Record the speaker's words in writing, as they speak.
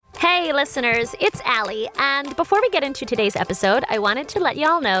Hey, listeners, it's Allie, and before we get into today's episode, I wanted to let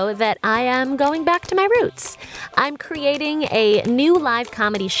y'all know that I am going back to my roots. I'm creating a new live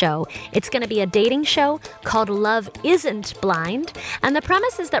comedy show. It's going to be a dating show called Love Isn't Blind, and the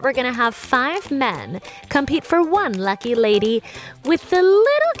premise is that we're going to have 5 men compete for one lucky lady with the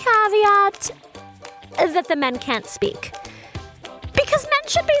little caveat that the men can't speak. Because men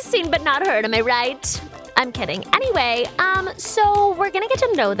should be seen but not heard, am I right? I'm kidding. Anyway, so we're going to get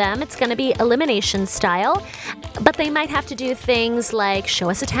to know them. It's going to be elimination style, but they might have to do things like show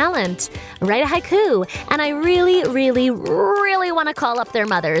us a talent, write a haiku, and I really, really, really want to call up their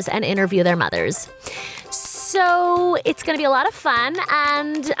mothers and interview their mothers. So it's going to be a lot of fun,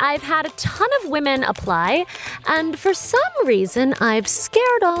 and I've had a ton of women apply, and for some reason, I've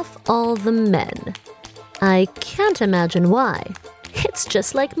scared off all the men. I can't imagine why. It's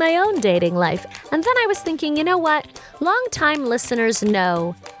just like my own dating life. And then I was thinking, you know what? Longtime listeners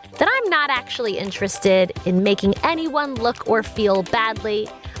know that I'm not actually interested in making anyone look or feel badly.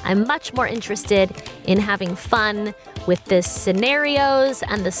 I'm much more interested in having fun with the scenarios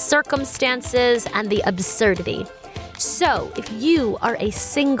and the circumstances and the absurdity. So if you are a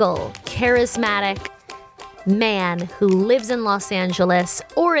single, charismatic man who lives in Los Angeles,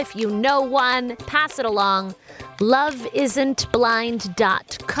 or if you know one, pass it along.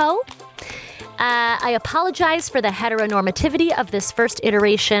 loveisn'tblind.co. I apologize for the heteronormativity of this first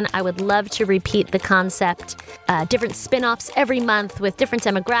iteration. I would love to repeat the concept, different spin-offs every month with different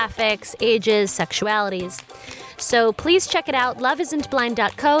demographics, ages, sexualities. So please check it out,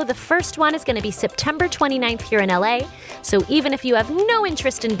 loveisn'tblind.co. The first one is going to be September 29th here in LA. So even if you have no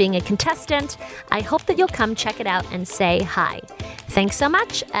interest in being a contestant, I hope that you'll come check it out and say hi. Thanks so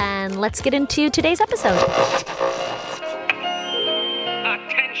much, and let's get into today's episode.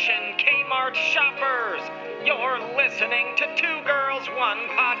 Attention Kmart shoppers! You're listening to Two Girls, One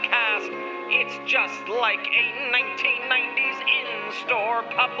Podcast. It's just like a 1990s in-store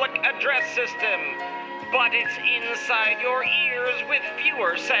public address system. But it's inside your ears with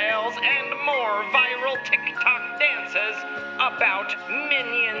fewer sales and more viral TikTok dances about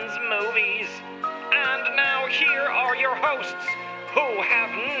Minions movies. And now here are your hosts, who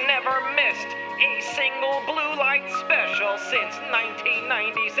have never missed a single Blue Light special since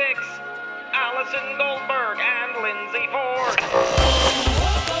 1996. Allison Goldberg and Lindsay Ford.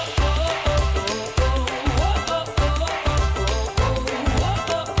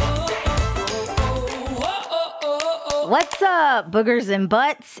 What's up, boogers and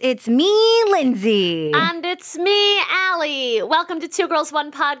butts? It's me, Lindsay. And it's me, Allie. Welcome to Two Girls, One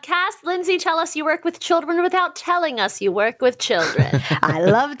Podcast. Lindsay, tell us you work with children without telling us you work with children. I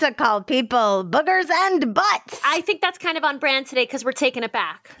love to call people boogers and butts. I think that's kind of on brand today because we're taking it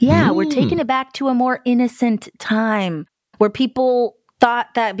back. Yeah, we're taking it back to a more innocent time where people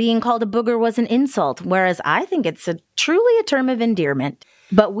thought that being called a booger was an insult, whereas I think it's truly a term of endearment.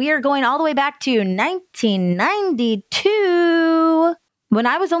 But we are going all the way back to 1992, when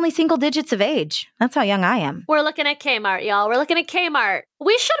I was only single digits of age. That's how young I am. We're looking at Kmart, y'all. We're looking at Kmart.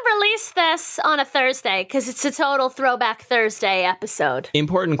 We should release this on a Thursday because it's a total Throwback Thursday episode.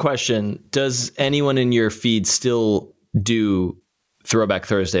 Important question. Does anyone in your feed still do Throwback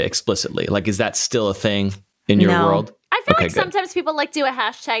Thursday explicitly? Like, is that still a thing in your world? I feel like sometimes people like do a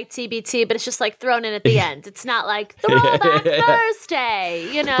hashtag TBT, but it's just like thrown in at the end. It's not like Throwback Thursday,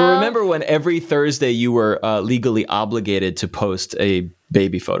 you know? But remember when every Thursday you were legally obligated to post a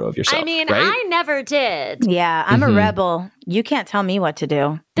baby photo of yourself, I mean, right? I never did. Yeah, I'm a rebel. You can't tell me what to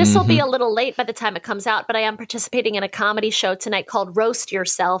do. This will be a little late by the time it comes out, but I am participating in a comedy show tonight called Roast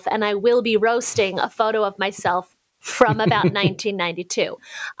Yourself, and I will be roasting a photo of myself from about 1992.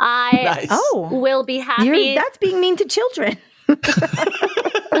 I will be happy. That's being mean to children. Yeah,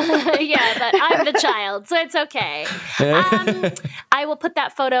 but I'm the child, so it's okay. I will put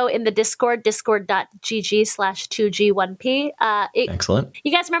that photo in the Discord, discord.gg/2G1P. Excellent.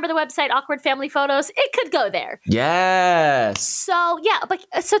 You guys remember the website Awkward Family Photos? It could go there. Yes. So, yeah,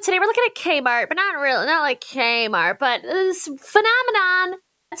 so today we're looking at Kmart, but not like Kmart, but this phenomenon.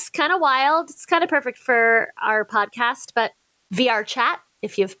 It's kind of wild. It's kind of perfect for our podcast, but VR chat,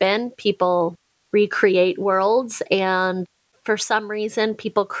 if you've been, people recreate worlds, and for some reason,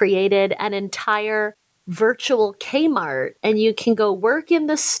 people created an entire virtual Kmart, and you can go work in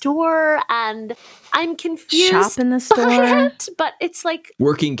the store, and I'm confused. Shop in the store. By it, but it's like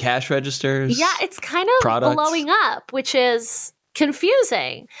working cash registers. Yeah, it's kind of blowing up, which is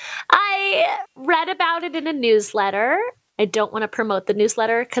confusing. I read about it in a newsletter, I don't want to promote the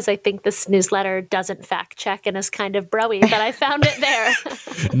newsletter because I think this newsletter doesn't fact check and is kind of broy, but I found it there.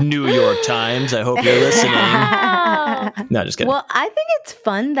 New York Times, I hope you're listening. Oh. No, just kidding. Well, I think it's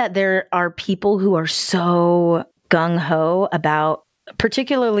fun that there are people who are so gung-ho about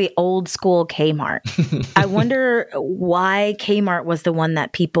particularly old school Kmart. I wonder why Kmart was the one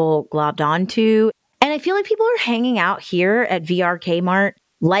that people globbed onto. And I feel like people are hanging out here at VR Kmart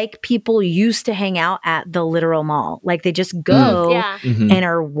like people used to hang out at the literal mall. Like they just go Yeah. and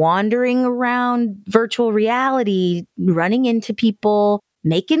are wandering around virtual reality, running into people,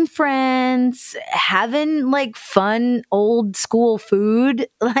 making friends, having like fun old school food.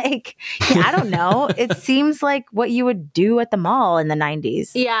 Like, I don't know. It seems like what you would do at the mall in the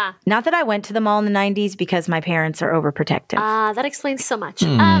 90s. Yeah. Not that I went to the mall in the 90s because my parents are overprotective. That explains so much.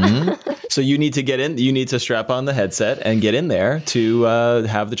 So you need to get in, you need to strap on the headset and get in there to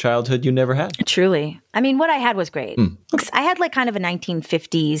have the childhood you never had. Truly. I mean, what I had was great. I had like kind of a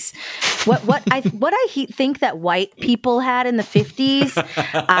 1950s. What I think that white people had in the 50s,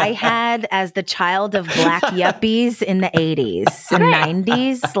 I had as the child of black yuppies in the 80s and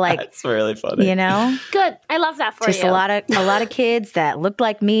 90s. Like, That's really funny. you know, Good. I love that for just you. a lot of kids that looked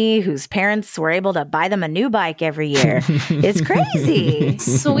like me, whose parents were able to buy them a new bike every year. It's crazy.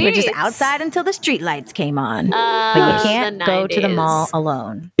 Sweet. We're just outside until the street lights came on. But you can't the go to the 90s. mall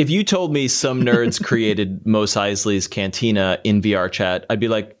alone. If you told me some nerds created Mos Eisley's Cantina in VR chat, I'd be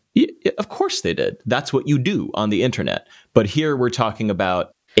like, yeah, of course they did. That's what you do on the internet. But here we're talking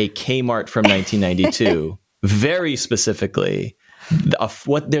about a Kmart from 1992, very specifically.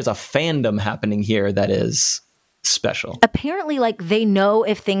 There's a fandom happening here that is special. Apparently, like, they know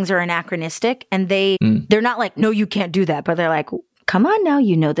if things are anachronistic, and they're not like, no, you can't do that, but they're like, come on now,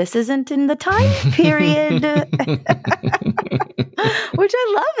 you know this isn't in the time period. Which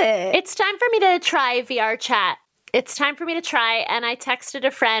I love it. It's time for me to try VR chat. It's time for me to try. And I texted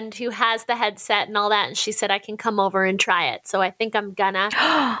a friend who has the headset and all that, and she said I can come over and try it. So I think I'm gonna.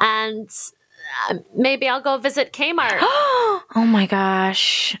 And maybe I'll go visit Kmart. Oh my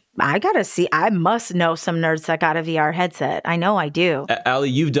gosh. I gotta see. I must know some nerds that got a VR headset. I know I do. Allie,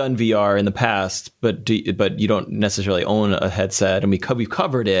 you've done VR in the past, but you don't necessarily own a headset, and we've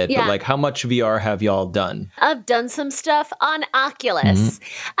covered it. Yeah. But like, how much VR have y'all done? I've done some stuff on Oculus,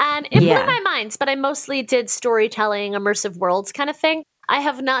 and it blew my mind, but I mostly did storytelling, immersive worlds kind of thing. I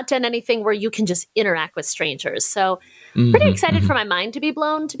have not done anything where you can just interact with strangers. So pretty excited for my mind to be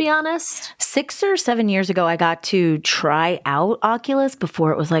blown, to be honest. 6 or 7 years ago, I got to try out Oculus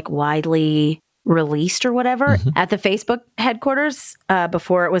before it was like widely released or whatever at the Facebook headquarters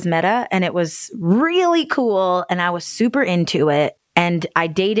before it was Meta. And it was really cool. And I was super into it. And I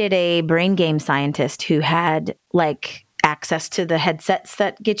dated a brain game scientist who had like access to the headsets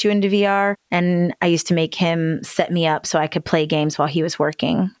that get you into VR. And I used to make him set me up so I could play games while he was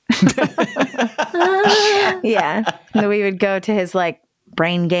working. Yeah. And we would go to his like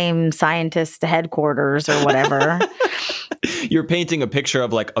brain game scientist headquarters or whatever. You're painting a picture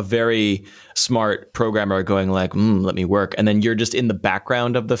of like a very smart programmer going like, let me work. And then you're just in the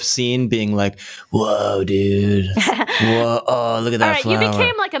background of the scene being like, whoa, dude. Whoa, oh, look at that All right, flower. you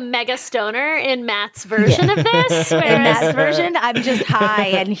became like a mega stoner in Matt's version of this. In Whereas, that version, I'm just high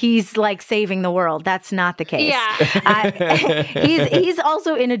and he's like saving the world. That's not the case. yeah. He's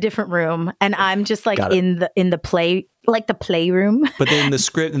also in a different room and I'm just like Got it. in the play, like the playroom. But then in the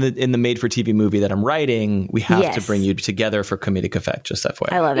script, in the made-for-TV movie that I'm writing, we have to Yes. bring you together for comedic effect, just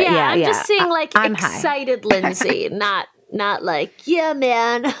FYI. I love it. Yeah, Yeah, I'm yeah. just seeing like I'm high. excited Lindsay, not like, yeah,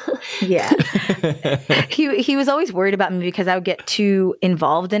 man. Yeah. He was always worried about me because I would get too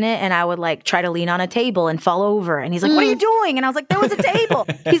involved in it and I would like try to lean on a table and fall over. And he's like, what are you doing? And I was like, there was a table.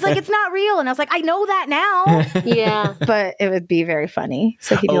 He's like, it's not real. And I was like, I know that now. Yeah. But it would be very funny.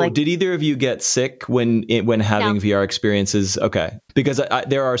 So he'd be like, did either of you get sick when having No. VR experiences? Okay, because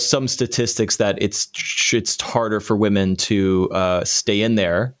there are some statistics that it's harder for women to stay in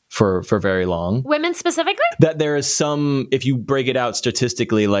there for very long. Women specifically? That there is some, if you break it out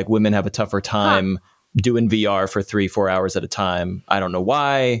statistically, like women have a tougher time doing VR for 3-4 hours at a time. I don't know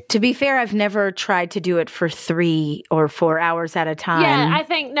why. to be fair, I've never tried to do it for 3 or 4 hours at a time. Yeah, I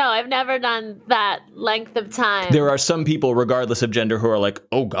think, no, I've never done that length of time. There are some people, regardless of gender, who are like,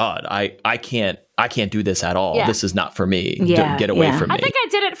 oh God, I can't I can't do this at all. Yeah. This is not for me. Yeah, Get away yeah. from me. I think I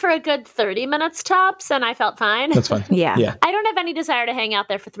did it for a good 30 minutes tops, and I felt fine. That's fine. Yeah. I don't have any desire to hang out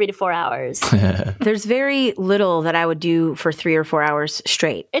there for 3 to 4 hours. There's very little that I would do for 3 or 4 hours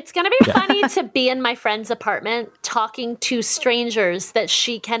straight. It's going to be funny to be in my friend's apartment talking to strangers that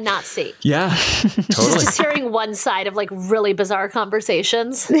she cannot see. Yeah, totally. Just hearing one side of like really bizarre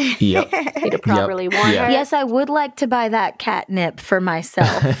conversations. Yep. Need to properly warn Yeah. her. Yes, I would like to buy that catnip for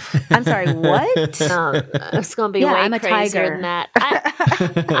myself. I'm sorry, what? It's going to be Yeah, way I'm a crazier tiger. than that.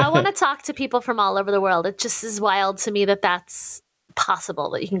 I want to talk to people from all over the world. It just is wild to me that that's possible,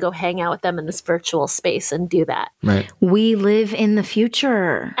 that you can go hang out with them in this virtual space and do that. Right. We live in the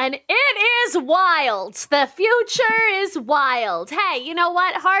future. And it is wild. The future is wild. Hey, you know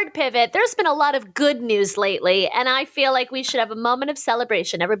what? Hard pivot. There's been a lot of good news lately, and I feel like we should have a moment of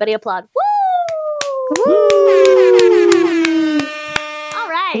celebration. Everybody applaud. All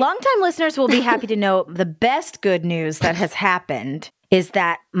right. Longtime listeners will be happy to know the best good news that has happened is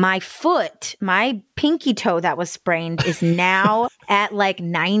that my foot, my pinky toe that was sprained, is now at like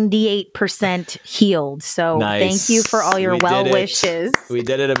 98% healed. So Nice. thank you for all your We did well it. wishes. We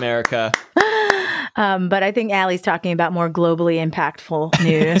did it, America. But I think Allie's talking about more globally impactful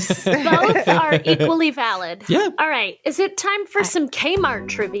news. Both are equally valid. Yeah. All right. Is it time for some Kmart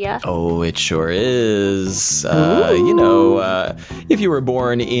trivia? Oh, it sure is. If you were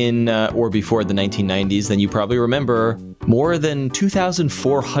born in or before the 1990s, then you probably remember more than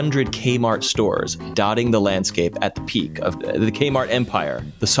 2,400 Kmart stores dotting the landscape at the peak of the Kmart empire.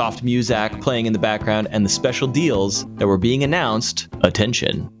 The soft music playing in the background and the special deals that were being announced.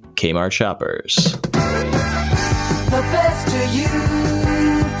 Attention, Kmart shoppers. The best to you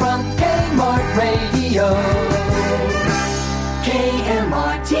from Kmart Radio.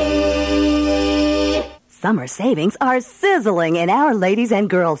 KMRT. Summer savings are sizzling in our ladies and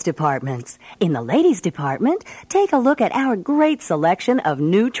girls departments. In the ladies department, take a look at our great selection of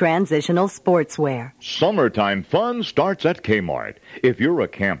new transitional sportswear. Summertime fun starts at Kmart. If you're a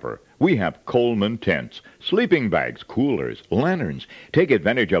camper, we have Coleman tents, sleeping bags, coolers, lanterns. Take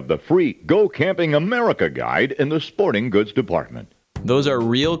advantage of the free Go Camping America guide in the sporting goods department. Those are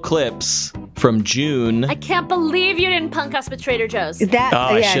real clips from June. I can't believe you didn't punk us with Trader Joe's.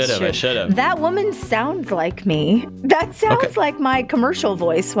 I should have. That woman sounds like me. That sounds like my commercial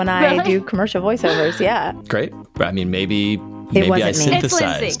voice when I Really? do commercial voiceovers. Yeah. Great. I mean, maybe wasn't me. I It's Lindsay.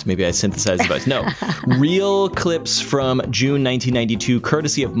 synthesized. Maybe I synthesized the voice. No. Real clips from June 1992,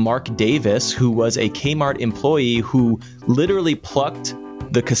 courtesy of Mark Davis, who was a Kmart employee who literally plucked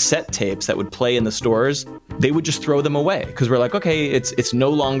the cassette tapes that would play in the stores. They would just throw them away because we're like, okay, it's no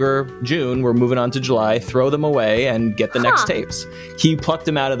longer June. We're moving on to July. Throw them away and get the next tapes. He plucked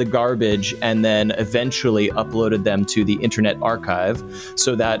them out of the garbage and then eventually uploaded them to the Internet Archive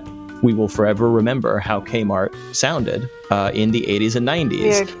so that we will forever remember how Kmart sounded in the 80s and 90s.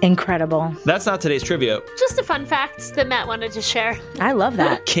 Weird. Incredible. That's not today's trivia. Just a fun fact that Matt wanted to share. I love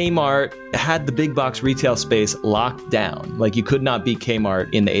that. Kmart had the big box retail space locked down. Like you could not be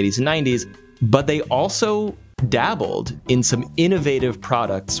Kmart in the 80s and 90s, but they also dabbled in some innovative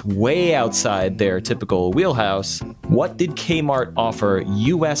products way outside their typical wheelhouse. What did Kmart offer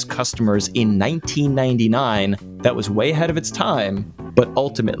US customers in 1999 that was way ahead of its time, but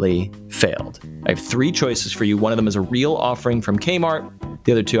ultimately failed? I have 3 choices for you. One of them is a real offering from Kmart.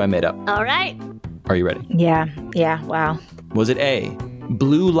 The other 2 I made up. All right. Are you ready? Yeah. Wow. Was it A,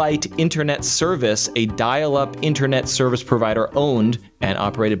 Blue Light Internet Service, a dial-up internet service provider owned and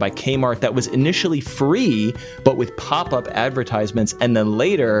operated by Kmart that was initially free, but with pop-up advertisements, and then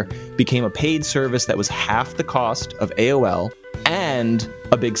later became a paid service that was half the cost of AOL? And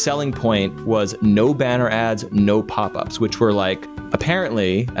a big selling point was no banner ads, no pop-ups, which were like,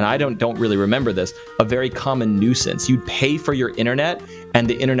 apparently, and I don't really remember this, a very common nuisance. You'd pay for your internet, and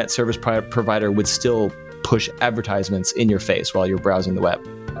the internet service provider would still push advertisements in your face while you're browsing the web.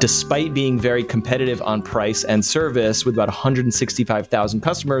 Despite being very competitive on price and service with about 165,000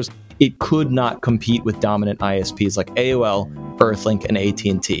 customers, it could not compete with dominant ISPs like AOL, Earthlink, and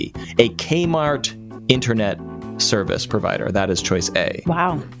AT&T. A Kmart internet service provider. That is choice A.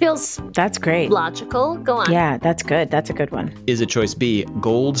 Wow. Feels That's great. logical. Go on. Yeah, that's good. That's a good one. Is it choice B,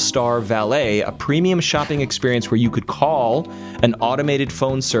 Gold Star Valet, a premium shopping experience where you could call an automated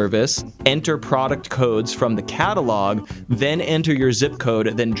phone service, enter product codes from the catalog, then enter your zip code,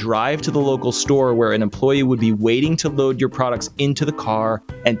 then drive to the local store where an employee would be waiting to load your products into the car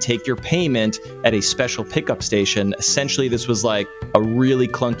and take your payment at a special pickup station? Essentially, this was like a really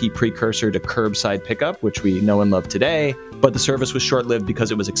clunky precursor to curbside pickup, which we know and system of today, but the service was short-lived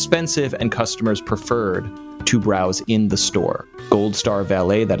because it was expensive and customers preferred to browse in the store. Gold Star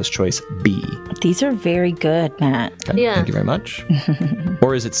Valet, that is choice B. These are very good, Matt. Okay, Yeah. Thank you very much.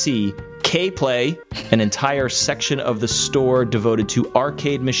 Or is it C? K-Play, an entire section of the store devoted to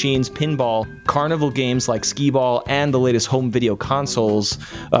arcade machines, pinball, carnival games like skee-ball, and the latest home video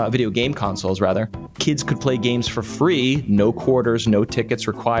game consoles, rather. Kids could play games for free, no quarters, no tickets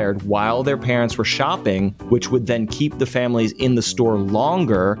required, while their parents were shopping, which would then keep the families in the store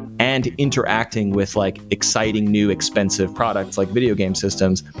longer and interacting with like exciting new expensive products like video game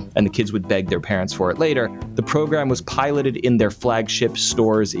systems, and the kids would beg their parents for it later. The program was piloted in their flagship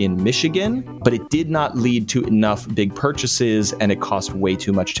stores in Michigan, but it did not lead to enough big purchases, and it cost way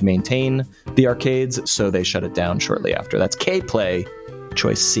too much to maintain the arcades, so they shut it down shortly after. That's K-Play,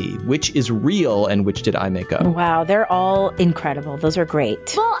 choice C. Which is real and which did I make up? Wow, they're all incredible. Those are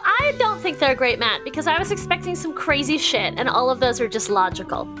great. Well, I don't think they're great, Matt, because I was expecting some crazy shit, and all of those are just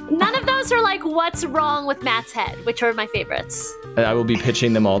logical. None of those are like, what's wrong with Matt's head, which are my favorites. I will be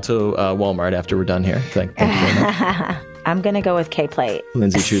pitching them all to Walmart after we're done here. Thank you very much. I'm going to go with K-Play.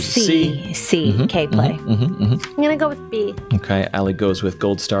 Lindsay chooses C. C, K-Play. I'm gonna go with B. Okay, Allie goes with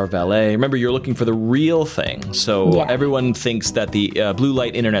Gold Star Valet. Remember, you're looking for the real thing, so Yeah. everyone thinks that the blue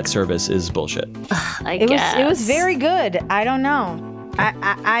light internet service is bullshit. I It guess. was very good. I don't know.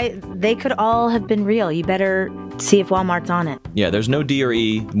 They could all have been real. You better see if Walmart's on it. Yeah, there's no D or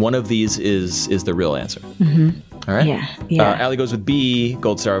E. One of these is the real answer. All right. Yeah. Allie goes with B,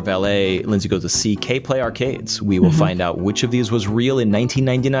 Gold Star Valet. Lindsay goes with C, K-Play Arcades. We will find out which of these was real in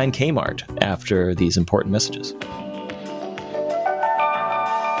 1999 Kmart after these important messages.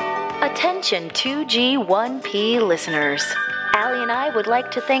 Attention 2G1P listeners. Allie and I would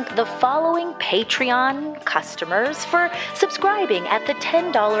like to thank the following Patreon customers for subscribing at the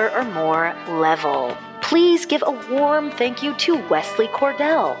 $10 or more level. Please give a warm thank you to Wesley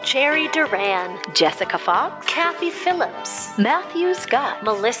Cordell, Jerry Duran, Jessica Fox, Kathy Phillips, Matthew Scott,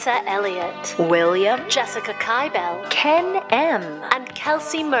 Melissa Elliott, William, Jessica Kybell, Ken M. and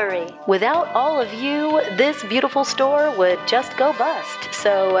Kelsey Murray. Without all of you, this beautiful store would just go bust.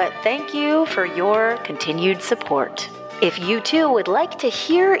 So thank you for your continued support. If you too would like to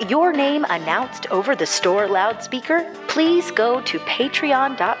hear your name announced over the store loudspeaker, please go to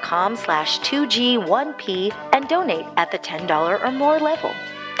patreon.com/2G1P and donate at the $10 or more level.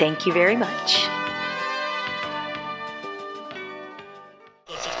 Thank you very much.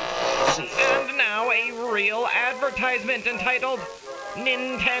 And now a real advertisement entitled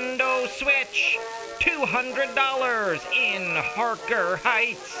Nintendo Switch, $200 in Harker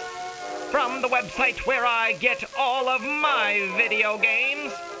Heights. From the website where I get all of my video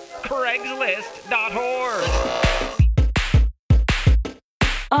games, Craigslist.org.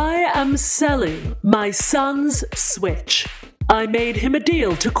 I am selling my son's Switch. I made him a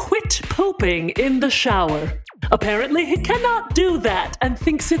deal to quit pooping in the shower. Apparently, he cannot do that and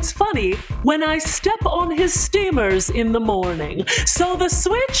thinks it's funny when I step on his steamers in the morning. So the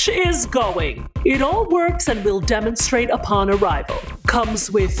Switch is going. It all works and will demonstrate upon arrival.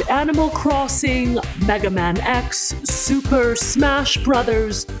 Comes with Animal Crossing, Mega Man X, Super Smash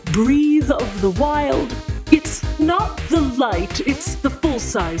Brothers, Breathe of the Wild. It's not the light, it's the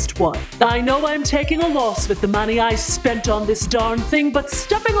full-sized one. I know I'm taking a loss with the money I spent on this darn thing, but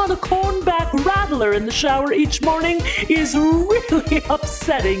stepping on a cornback rattler in the shower each morning is really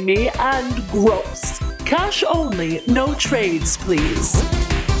upsetting me and gross. Cash only, no trades, please.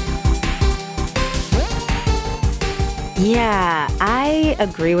 Yeah, I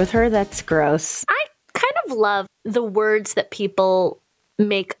agree with her. That's gross. I kind of love the words that people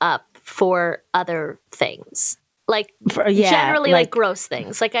make up for other things. Like, generally like gross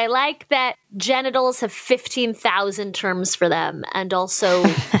things. Like, I like that genitals have 15,000 terms for them. And also,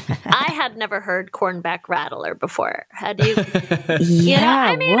 I had never heard cornback rattler before. Had you? Yeah,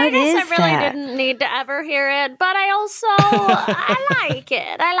 I guess I really didn't need to ever hear it. But I also, I like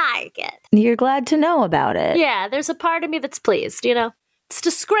it. I like it. You're glad to know about it. Yeah, there's a part of me that's pleased, you know? It's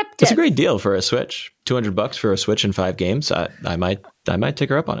descriptive. It's a great deal for a Switch. $200 for a Switch and 5 games. I might take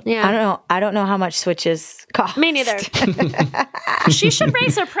her up on it. Yeah. I don't know how much Switches cost. Me neither. She should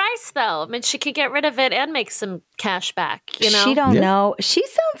raise her price, though. I mean, she could get rid of it and make some cash back, you know? She don't know. She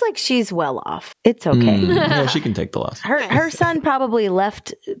sounds like she's well off. It's okay. Yeah, she can take the loss. Her son probably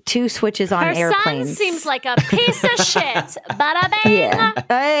left 2 Switches on airplanes. Her son seems like a piece of shit. Bada bing. Yeah.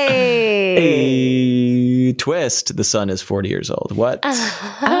 Hey. Twist. The son is 40 years old. What?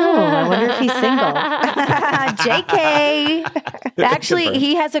 I wonder if he's single. JK. Actually,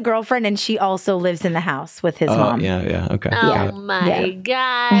 he has a girlfriend and she also lives in the house with his mom. Yeah. Okay. Oh my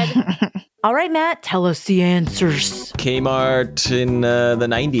God. All right, Matt, tell us the answers. Kmart in the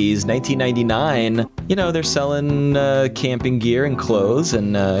 90s, 1999, they're selling camping gear and clothes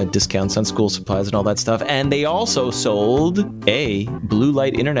and discounts on school supplies and all that stuff. And they also sold A, blue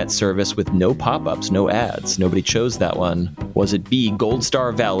light internet service with no pop-ups, no ads. Nobody chose that one. Was it B, Gold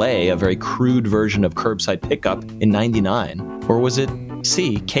Star Valet, a very crude version of curbside pickup in 99? Or was it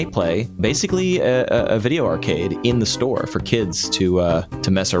C, K-Play, basically a video arcade in the store for kids to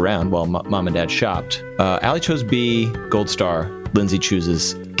mess around while mom and dad shopped? Allie chose B, Gold Star. Lindsay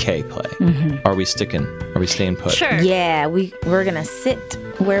chooses K-Play. Mm-hmm. Are we staying put? Sure. Yeah, we're going to sit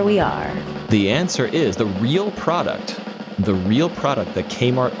where we are. The answer is the real product that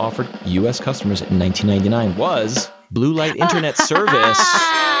Kmart offered U.S. customers in 1999 was blue light internet service.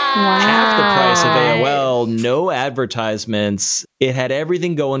 Wow. Half the price of AOL, no advertisements. It had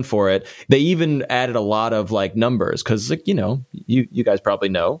everything going for it. They even added a lot of numbers because, you guys probably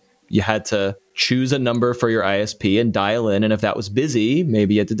know, you had to choose a number for your ISP and dial in. And if that was busy,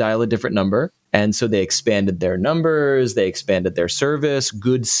 maybe you had to dial a different number. And so they expanded their numbers. They expanded their service,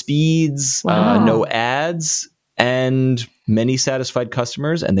 good speeds, no ads, and many satisfied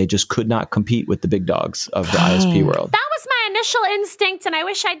customers. And they just could not compete with the big dogs of the ISP world. That was my initial instinct, and I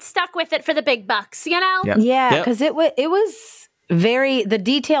wish I'd stuck with it for the big bucks, Yep. Yeah, because it was the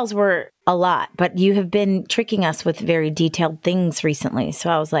details were a lot, but you have been tricking us with very detailed things recently. So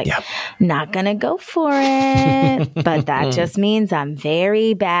I was like, not going to go for it. But that just means I'm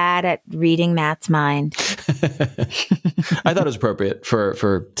very bad at reading Matt's mind. I thought it was appropriate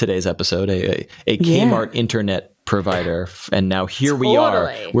for today's episode, a Kmart internet provider. And now here we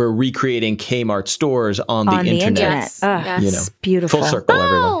are. We're recreating Kmart stores on the internet. Yes. Beautiful. Full circle,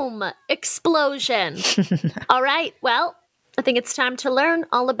 everyone. Boom! Explosion. All right. Well, I think it's time to learn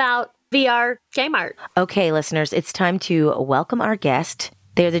all about VR Kmart. Okay, listeners, it's time to welcome our guest.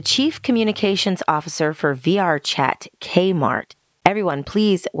 They're the Chief Communications Officer for VR Chat Kmart. Everyone,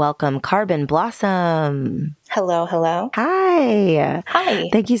 please welcome Carbon Blossom. Hello, hello. Hi. Hi.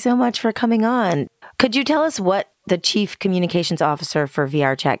 Thank you so much for coming on. Could you tell us what the Chief Communications Officer for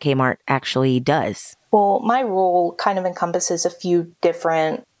VR Chat Kmart actually does? Well, my role kind of encompasses a few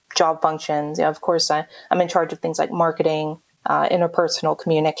different job functions. Of course, I'm in charge of things like marketing, interpersonal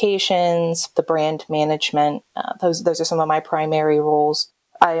communications, the brand management. Those are some of my primary roles.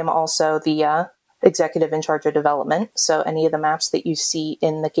 I am also the executive in charge of development. So any of the maps that you see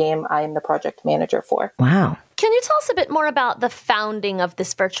in the game, I am the project manager for. Wow. Can you tell us a bit more about the founding of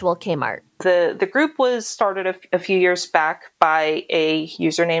this virtual Kmart? The group was started a few years back by a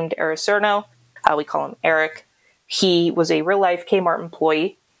user named Ericerno. We call him Eric. He was a real-life Kmart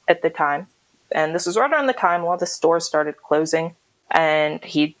employee at the time. And this was right around the time a lot of the stores started closing. And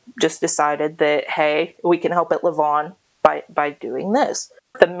he just decided that, hey, we can help it live on by doing this.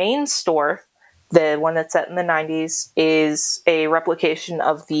 The main store, the one that's set in the 90s, is a replication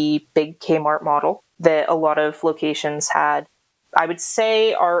of the big Kmart model that a lot of locations had. I would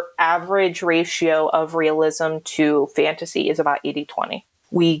say our average ratio of realism to fantasy is about 80-20.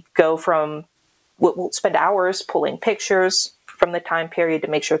 We go from, we'll spend hours pulling pictures from the time period to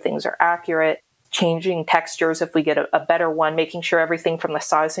make sure things are accurate, changing textures if we get a better one, making sure everything from the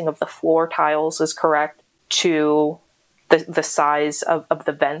sizing of the floor tiles is correct to the size of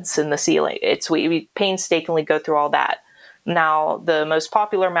the vents in the ceiling. We painstakingly go through all that. Now, the most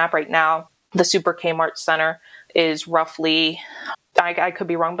popular map right now, the Super Kmart Center, is roughly, I could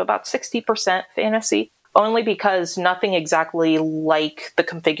be wrong, but about 60% fantasy. Only because nothing exactly like the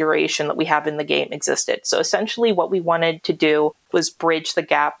configuration that we have in the game existed. So essentially what we wanted to do was bridge the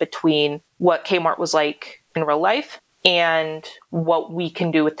gap between what Kmart was like in real life and what we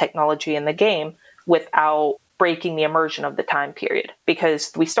can do with technology in the game without breaking the immersion of the time period.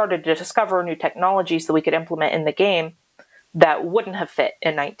 Because we started to discover new technologies that we could implement in the game that wouldn't have fit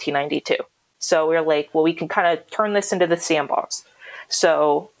in 1992. So we were like, well, we can kind of turn this into the sandbox.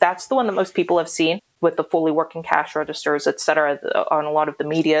 So that's the one that most people have seen, with the fully working cash registers, etc., on a lot of the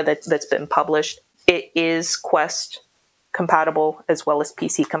media that's been published. It is Quest compatible as well as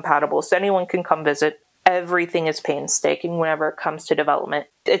PC compatible, so anyone can come visit. Everything is painstaking whenever it comes to development.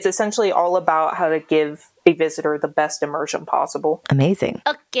 It's essentially all about how to give a visitor the best immersion possible. Amazing.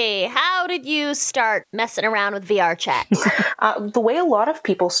 Okay, how did you start messing around with VR chat? The way a lot of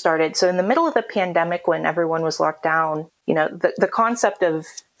people started, so in the middle of the pandemic when everyone was locked down, the concept of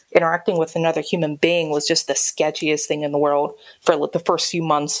interacting with another human being was just the sketchiest thing in the world for the first few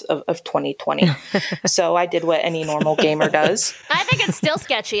months of 2020. So I did what any normal gamer does. I think it's still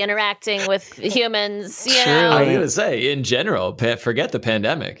sketchy interacting with humans, you I know. was going to say, in general, forget the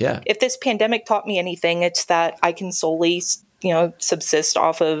pandemic, yeah. If this pandemic taught me anything, it's that I can solely, subsist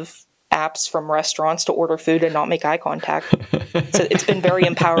off of apps from restaurants to order food and not make eye contact. So it's been very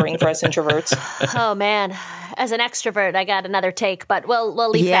empowering for us introverts. Oh man, as an extrovert, I got another take, but we'll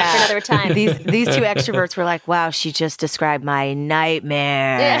leave that for another time. These two extroverts were like, "Wow, she just described my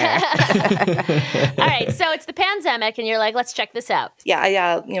nightmare." All right, so it's the pandemic, and you're like, "Let's check this out." Yeah,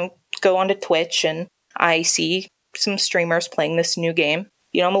 I go onto Twitch and I see some streamers playing this new game.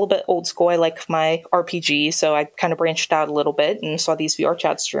 I'm a little bit old school. I like my RPG, so I kind of branched out a little bit and saw these VR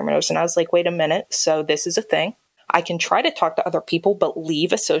chat streamers, and I was like, wait a minute, so this is a thing. I can try to talk to other people, but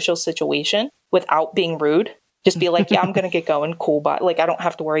leave a social situation without being rude. Just be like, yeah, I'm going to get going, cool, but I don't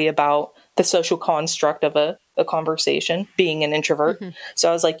have to worry about the social construct of a conversation, being an introvert. So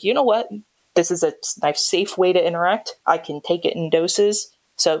I was like, you know what? This is a nice, safe way to interact. I can take it in doses,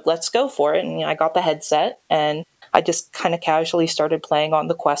 so let's go for it. And I got the headset, and I just kind of casually started playing on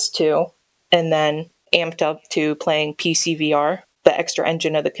the Quest 2, and then amped up to playing PC VR, the extra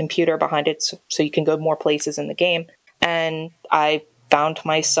engine of the computer behind it, so you can go more places in the game. And I found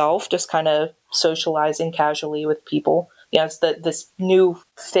myself just kind of socializing casually with people. It's this new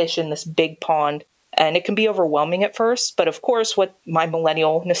fish in this big pond, and it can be overwhelming at first. But of course, what my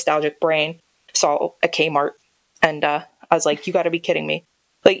millennial nostalgic brain saw a Kmart, and I was like, you got to be kidding me.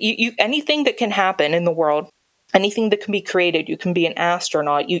 You anything that can happen in the world, anything that can be created, you can be an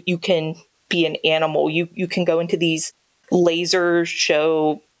astronaut, you can be an animal, you can go into these laser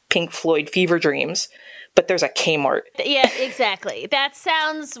show Pink Floyd fever dreams, but there's a Kmart. Yeah, exactly. That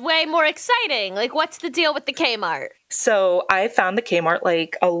sounds way more exciting. What's the deal with the Kmart? So I found the Kmart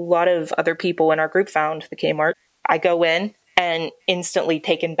like a lot of other people in our group found the Kmart. I go in and instantly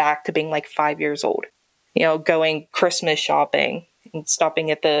taken back to being 5 years old. Going Christmas shopping and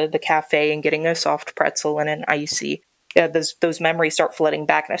stopping at the cafe and getting a soft pretzel and an icy. Those memories start flooding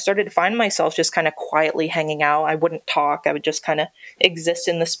back. And I started to find myself just kind of quietly hanging out. I wouldn't talk. I would just kind of exist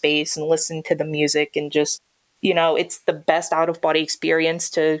in the space and listen to the music and just, it's the best out-of-body experience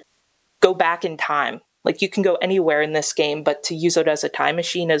to go back in time. You can go anywhere in this game, but to use it as a time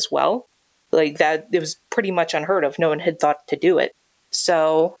machine as well, that, it was pretty much unheard of. No one had thought to do it.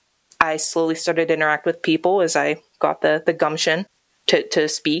 So I slowly started to interact with people as I got the gumption to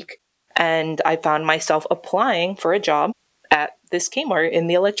speak. And I found myself applying for a job at this Kmart in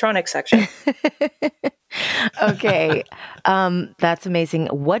the electronics section. Okay. That's amazing.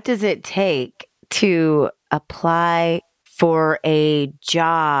 What does it take to apply for a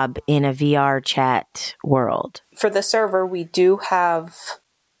job in a VR chat world? For the server, we do have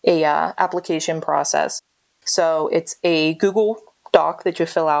a application process. So it's a Google Doc that you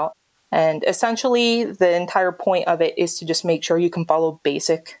fill out. And essentially, the entire point of it is to just make sure you can follow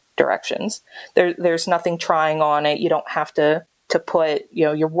basic directions. There's nothing trying on it. You don't have to put,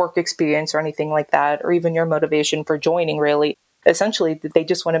 your work experience or anything like that, or even your motivation for joining, really. Essentially, they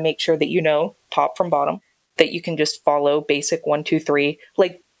just want to make sure that top from bottom, that you can just follow basic 1, 2, 3.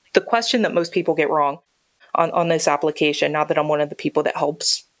 The question that most people get wrong on this application, now that I'm one of the people that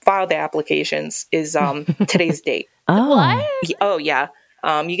helps file the applications, is today's date. What? Oh, yeah.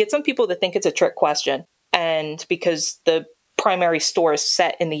 You get some people that think it's a trick question. And because the primary store is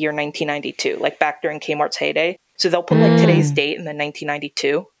set in the year 1992, back during Kmart's heyday. So they'll put today's date and then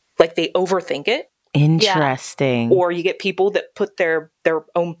 1992. They overthink it. Interesting. Yeah. Or you get people that put their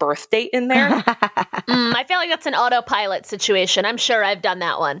own birth date in there. I feel like that's an autopilot situation. I'm sure I've done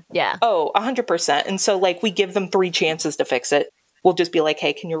that one. Yeah. Oh, 100%. And so we give them 3 chances to fix it. We'll just be like,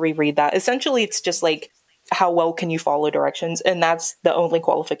 hey, can you reread that? Essentially, it's just how well can you follow directions? And that's the only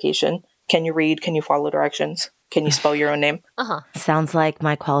qualification. Can you read? Can you follow directions? Can you spell your own name? Sounds like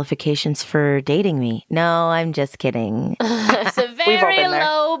my qualifications for dating me. No, I'm just kidding. It's a very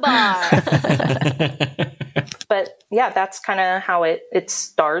low bar. But yeah, that's kind of how it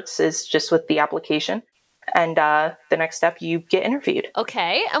starts, is just with the application. And the next step, you get interviewed.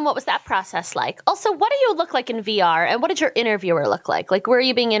 Okay. And what was that process like? Also, what do you look like in VR? And what did your interviewer look like? Were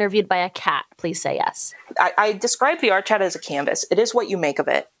you being interviewed by a cat? Please say yes. I describe VR chat as a canvas. It is what you make of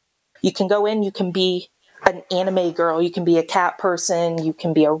it. You can go in, you can be an anime girl, you can be a cat person, you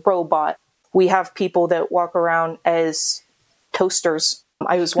can be a robot. We have people that walk around as toasters.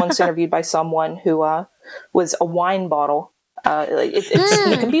 I was once interviewed by someone who was a wine bottle. You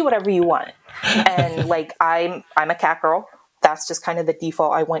can be whatever you want. And I'm a cat girl. That's just kind of the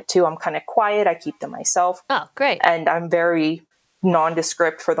default I went to. I'm kind of quiet. I keep to myself. Oh, great. And I'm very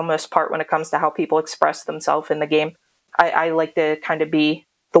nondescript for the most part when it comes to how people express themselves in the game. I like to kind of be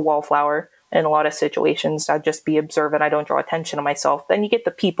the wallflower in a lot of situations. I'd just be observant. I don't draw attention to myself. Then you get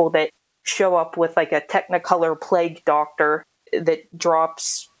the people that show up with a Technicolor Plague Doctor that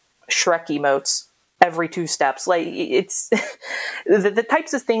drops Shrek emotes. every 2 steps. Like, it's the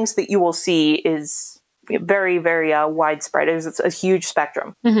types of things that you will see is very, very widespread. It's a huge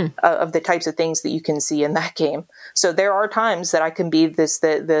spectrum of the types of things that you can see in that game. So there are times that I can be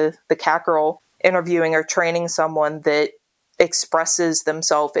the cat girl interviewing or training someone that expresses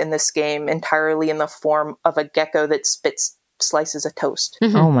themselves in this game entirely in the form of a gecko that spits slices of toast.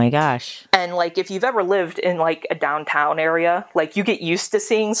 Oh my gosh. And like, if you've ever lived in like a downtown area, like you get used to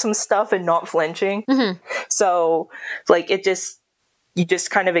seeing some stuff and not flinching. So like, you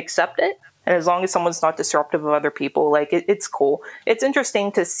just kind of accept it. And as long as someone's not disruptive of other people, like it's cool. It's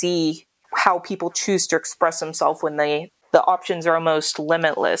interesting to see how people choose to express themselves when the options are almost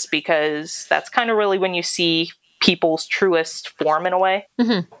limitless, because that's kind of really when you see people's truest form in a way.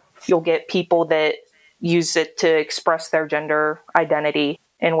 You'll get people that use it to express their gender identity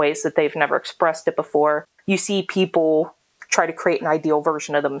in ways that they've never expressed it before. You see people try to create an ideal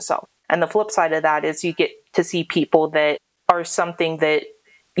version of themselves. And the flip side of that is you get to see people that are something that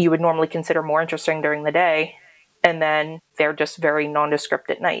you would normally consider more interesting during the day, and then they're just very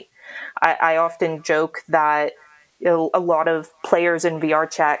nondescript at night. I often joke that a lot of players in VR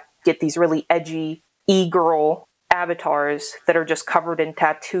chat get these really edgy e-girl avatars that are just covered in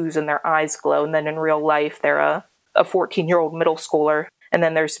tattoos and their eyes glow, and then in real life they're a 14-year-old middle schooler. And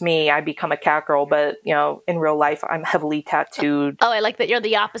then there's me, I become a cat girl, but in real life I'm heavily tattooed. Oh, I like that you're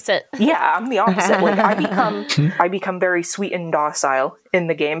the opposite. Yeah, I'm the opposite. Like I become very sweet and docile in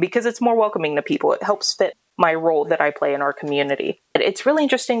the game because it's more welcoming to people. It helps fit my role that I play in our community. It's really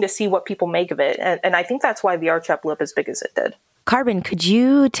interesting to see what people make of it. And I think that's why VR chat blew up as big as it did. Carbon, could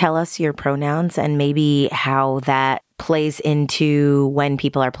you tell us your pronouns and maybe how that plays into when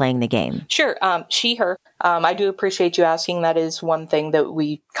people are playing the game? Sure. She, her. I do appreciate you asking. That is one thing that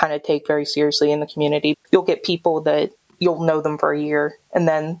we kind of take very seriously in the community. You'll get people that you'll know them for a year, and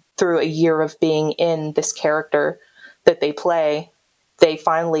then through a year of being in this character that they play, they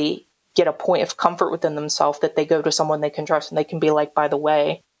finally get a point of comfort within themselves that they go to someone they can trust and they can be like, by the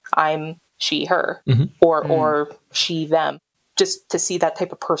way, I'm she, her, or she, them. Just to see that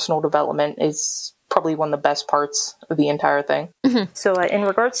type of personal development is probably one of the best parts of the entire thing. So in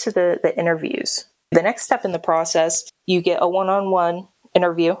regards to the interviews, the next step in the process, you get a one-on-one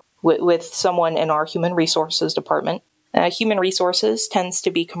interview with someone in our human resources department. Human resources tends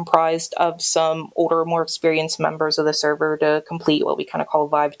to be comprised of some older, more experienced members of the server to complete what we kind of call a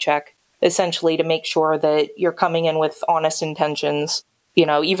vibe check, essentially to make sure that you're coming in with honest intentions.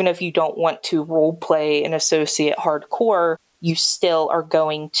 Even if you don't want to role play an associate hardcore, you still are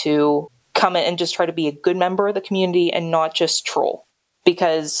going to come in and just try to be a good member of the community and not just troll.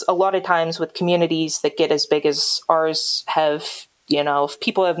 Because a lot of times with communities that get as big as ours have, if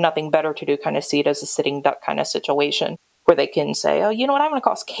people have nothing better to do, kind of see it as a sitting duck kind of situation where they can say, oh, you know what, I'm going to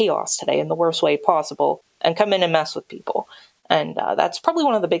cause chaos today in the worst way possible and come in and mess with people. And that's probably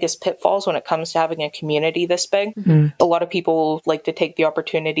one of the biggest pitfalls when it comes to having a community this big. A lot of people like to take the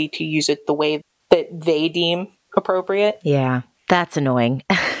opportunity to use it the way that they deem appropriate. Yeah, that's annoying.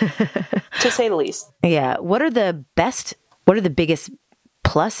 To say the least. Yeah. What are the biggest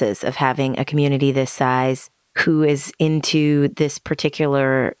pluses of having a community this size who is into this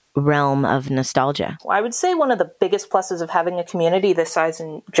particular realm of nostalgia? Well, I would say one of the biggest pluses of having a community this size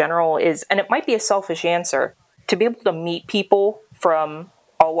in general is, and it might be a selfish answer, to be able to meet people from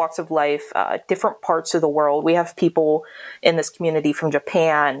all walks of life, different parts of the world. We have people in this community from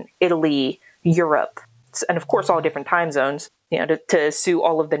Japan, Italy, Europe, and of course all different time zones, to suit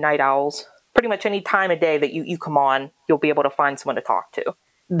all of the night owls. Pretty much any time of day that you come on, you'll be able to find someone to talk to.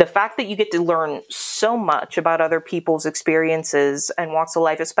 The fact that you get to learn so much about other people's experiences and walks of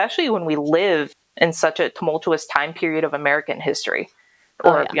life, especially when we live in such a tumultuous time period of American history,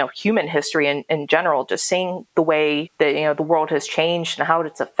 or human history in general, just seeing the way that the world has changed and how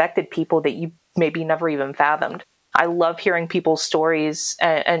it's affected people that you maybe never even fathomed. I love hearing people's stories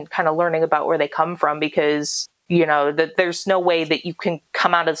and kind of learning about where they come from, because that there's no way that you can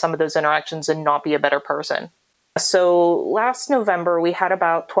come out of some of those interactions and not be a better person. So last November, we had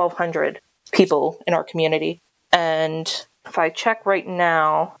about 1,200 people in our community. And if I check right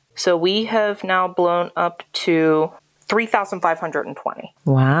now, so we have now blown up to 3,520.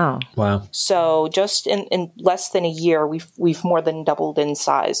 Wow. So just in less than a year, we've more than doubled in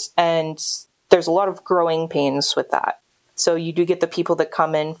size. And there's a lot of growing pains with that. So you do get the people that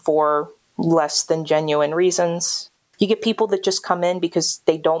come in for less than genuine reasons. You get people that just come in because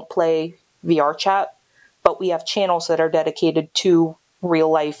they don't play VR chat, but we have channels that are dedicated to real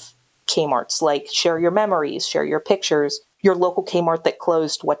life Kmarts, like share your memories, share your pictures, your local Kmart that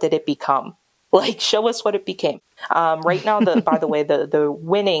closed, what did it become? Like, show us what it became. Right now, by the way, the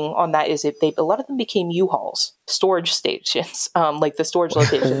winning on that is a lot of them became U-Hauls, storage stations, like the storage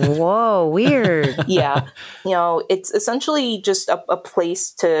location. Whoa, weird. Yeah. It's essentially just a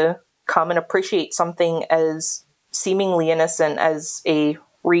place to come and appreciate something as seemingly innocent as a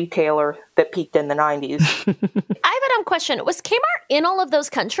retailer that peaked in the 90s. I have a dumb question. Was Kmart in all of those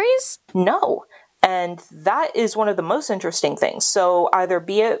countries? No. And that is one of the most interesting things. So either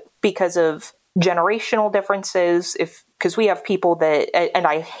be it because of generational differences, because we have people that, and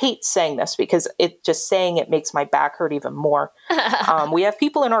I hate saying this because saying it makes my back hurt even more. We have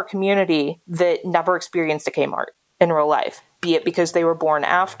people in our community that never experienced a Kmart in real life, be it because they were born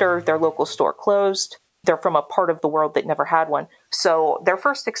after their local store closed. They're from a part of the world that never had one. So their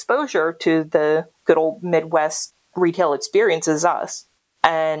first exposure to the good old Midwest retail experience is us.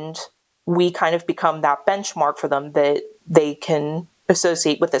 And we kind of become that benchmark for them that they can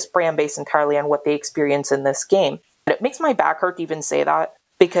associate with this brand based entirely on what they experience in this game. And it makes my back hurt to even say that,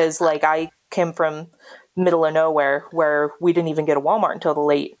 because like I came from middle of nowhere where we didn't even get a Walmart until the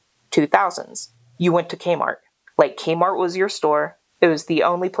late 2000s. You went to Kmart. Like, Kmart was your store. It was the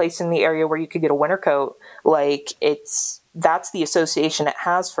only place in the area where you could get a winter coat. Like, that's the association it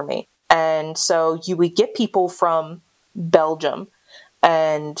has for me. And so you would get people from Belgium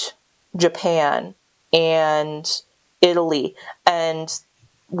and Japan and Italy, and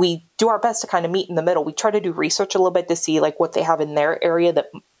we do our best to kind of meet in the middle. We try to do research a little bit to see like what they have in their area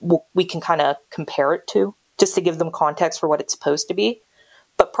that we can kind of compare it to, just to give them context for what it's supposed to be.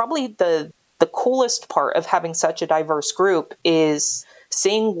 But probably the coolest part of having such a diverse group is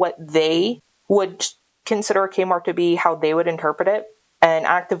seeing what they would consider a Kmart to be, how they would interpret it, and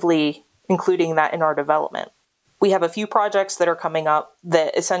actively including that in our development. We have a few projects that are coming up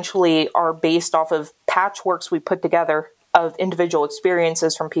that essentially are based off of patchworks we put together of individual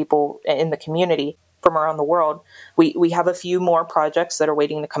experiences from people in the community from around the world. We have a few more projects that are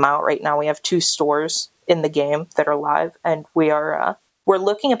waiting to come out. Right now we have 2 stores in the game that are live, and we're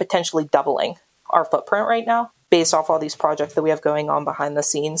looking at potentially doubling our footprint right now based off all these projects that we have going on behind the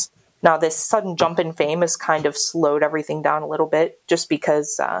scenes. Now, this sudden jump in fame has kind of slowed everything down a little bit, just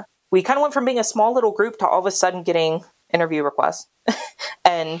because we kind of went from being a small little group to all of a sudden getting interview requests.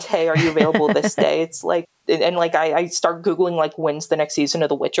 And, hey, are you available this day? It's like, and like I start Googling like, when's the next season of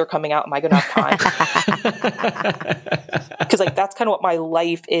The Witcher coming out? Am I going to have time? Because like that's kind of what my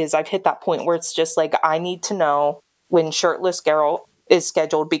life is. I've hit that point where it's just like, I need to know when Shirtless Geralt is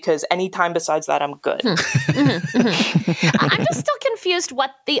scheduled, because any time besides that, I'm good. I'm just still confused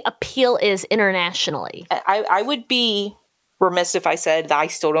what the appeal is internationally. I would be remiss if I said that I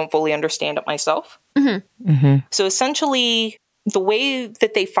still don't fully understand it myself. So essentially, the way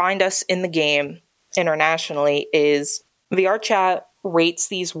that they find us in the game internationally is VRChat rates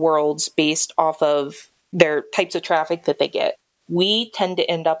these worlds based off of their types of traffic that they get. We tend to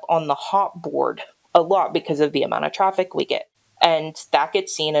end up on the hot board a lot because of the amount of traffic we get. And that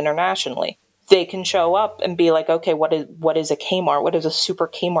gets seen internationally. They can show up and be like, okay, what is a Kmart? What is a super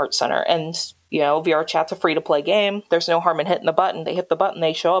Kmart center? And, VRChat's a free-to-play game. There's no harm in hitting the button. They hit the button,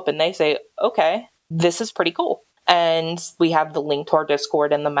 they show up, and they say, okay, this is pretty cool. And we have the link to our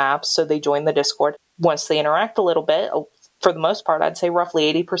Discord and the maps, so they join the Discord. Once they interact a little bit, for the most part, I'd say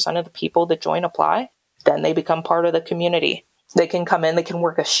roughly 80% of the people that join apply, then they become part of the community. They can come in, they can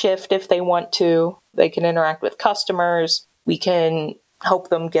work a shift if they want to. They can interact with customers. We can help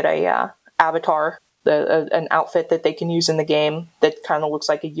them get a avatar, an outfit that they can use in the game that kind of looks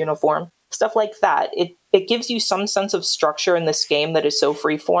like a uniform. Stuff like that. It gives you some sense of structure in this game that is so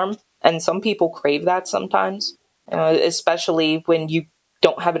freeform, and some people crave that sometimes, especially when you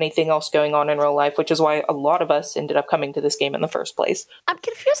don't have anything else going on in real life, which is why a lot of us ended up coming to this game in the first place. I'm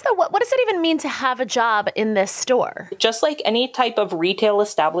confused, though. What does it even mean to have a job in this store? Just like any type of retail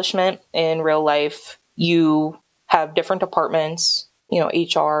establishment in real life, you have different departments,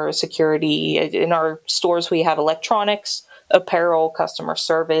 HR, security. In our stores, we have electronics, apparel, customer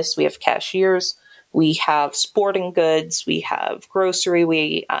service. We have cashiers. We have sporting goods. We have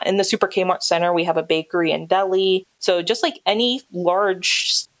grocery. In the Super Kmart Center, we have a bakery and deli. So just like any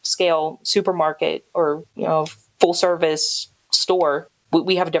large scale supermarket or, full service store,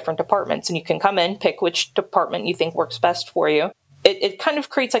 we have different departments, and you can come in, pick which department you think works best for you. It kind of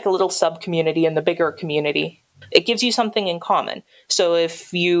creates like a little sub community in the bigger community. It gives you something in common. So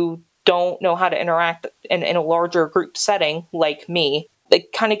if you don't know how to interact in a larger group setting like me,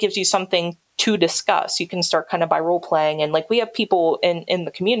 it kind of gives you something to discuss. You can start kind of by role playing. And like we have people in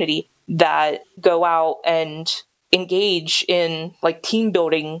the community that go out and engage in like team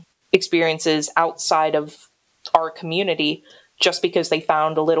building experiences outside of our community just because they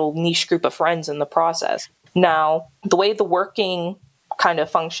found a little niche group of friends in the process. Now, the way the working kind of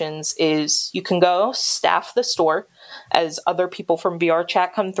functions is you can go staff the store as other people from VR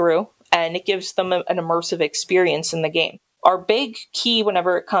chat come through, and it gives them an immersive experience in the game. Our big key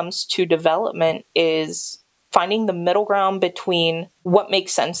whenever it comes to development is finding the middle ground between what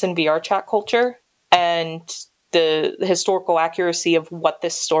makes sense in VR chat culture and the historical accuracy of what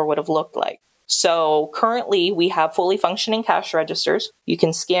this store would have looked like. So currently we have fully functioning cash registers. You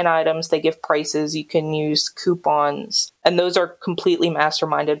can scan items, they give prices, you can use coupons, and those are completely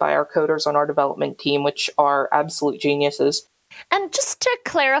masterminded by our coders on our development team, which are absolute geniuses. And just to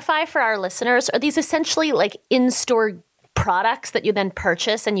clarify for our listeners, are these essentially like in-store products that you then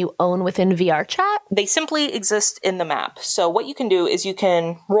purchase and you own within VR chat? They simply exist in the map. So what you can do is you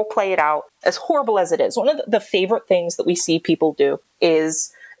can role play it out, as horrible as it is. One of the favorite things that we see people do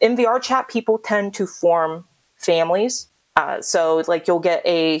is in VR chat, people tend to form families. So like you'll get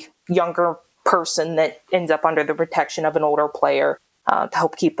a younger person that ends up under the protection of an older player to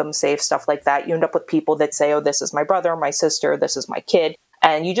help keep them safe, stuff like that. You end up with people that say, oh, this is my brother, my sister, this is my kid.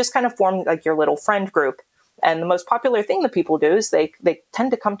 And you just kind of form like your little friend group. And the most popular thing that people do is they tend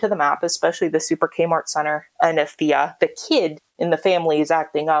to come to the map, especially the Super Kmart Center. And if the kid in the family is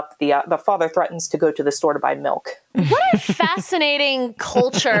acting up, the father threatens to go to the store to buy milk. What a fascinating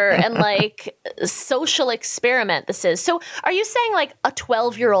culture and like social experiment this is. So are you saying like a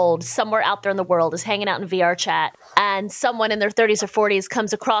 12-year-old somewhere out there in the world is hanging out in VR chat and someone in their 30s or 40s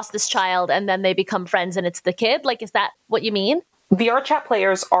comes across this child and then they become friends and it's the kid? Like, is that what you mean? VR chat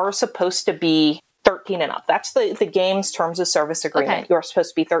players are supposed to be 13 and up. That's the game's terms of service agreement. Okay. You're supposed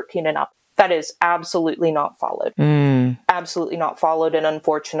to be 13 and up. That is absolutely not followed. Absolutely not followed, and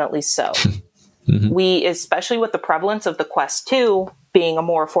unfortunately so. We, especially with the prevalence of the Quest 2 being a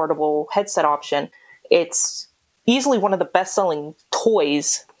more affordable headset option, it's easily one of the best-selling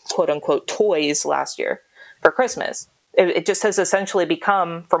toys, quote-unquote toys, last year for Christmas. It just has essentially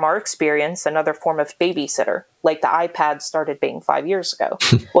become, from our experience, another form of babysitter, like the iPad started being 5 years ago.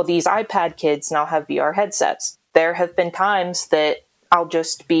 Well, these iPad kids now have VR headsets. There have been times that I'll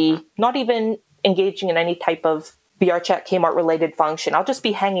just be not even engaging in any type of VR chat Kmart related function. I'll just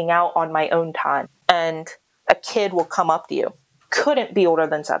be hanging out on my own time, and a kid will come up to you, couldn't be older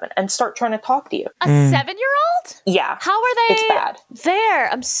than 7, and start trying to talk to you. A 7-year-old? Yeah. How are they? It's bad. There.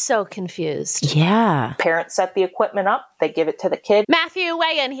 I'm so confused. Yeah. Parents set the equipment up. They give it to the kid. Matthew,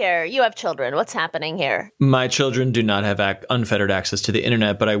 weigh in here. You have children. What's happening here? My children do not have unfettered access to the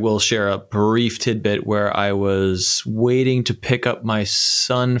internet, but I will share a brief tidbit where I was waiting to pick up my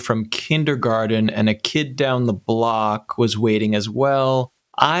son from kindergarten and a kid down the block was waiting as well.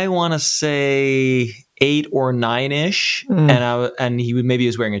 I want to say 8 or 9-ish, and he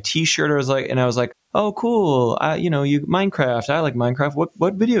was wearing a T-shirt. I was like, oh, cool. You Minecraft. I like Minecraft.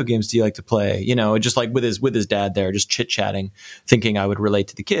 What video games do you like to play? Just like with his dad there, just chit chatting, thinking I would relate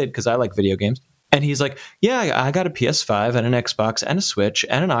to the kid because I like video games. And he's like, yeah, I got a PS5 and an Xbox and a Switch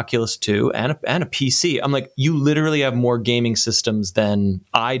and an Oculus 2 and a PC. I'm like, you literally have more gaming systems than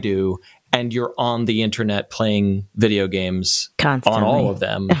I do. And you're on the internet playing video games constantly on all of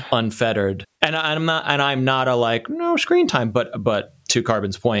them, unfettered. And I'm not a like, no screen time, but to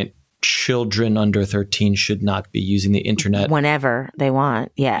Carbon's point, children under 13 should not be using the internet whenever they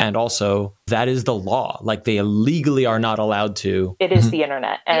want. Yeah. And also that is the law. Like they legally are not allowed to. It is the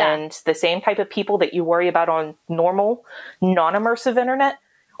internet. And the same type of people that you worry about on normal, non-immersive internet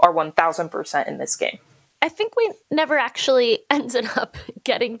are 1000% in this game. I think we never actually ended up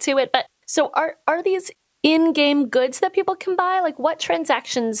getting to it, but so are these in-game goods that people can buy? Like what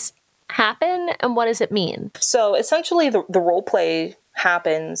transactions happen and what does it mean? So essentially the role play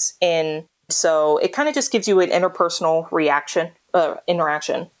happens so it kind of just gives you an interpersonal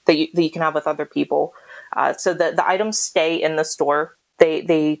interaction that you can have with other people. So the items stay in the store.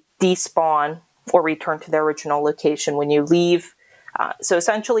 They despawn or return to their original location when you leave. So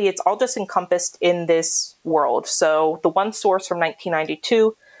essentially it's all just encompassed in this world. So the one store's from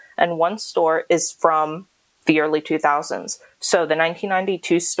 1992 and one store is from the early 2000s. So the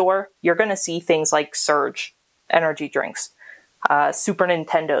 1992 store, you're going to see things like Surge, energy drinks, Super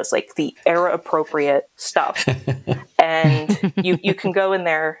Nintendos, like the era-appropriate stuff. And you can go in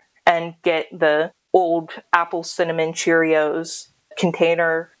there and get the old Apple Cinnamon Cheerios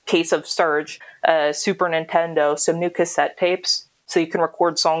container case of Surge, Super Nintendo, some new cassette tapes, so you can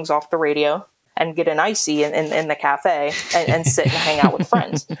record songs off the radio and get an icy in the cafe and sit and hang out with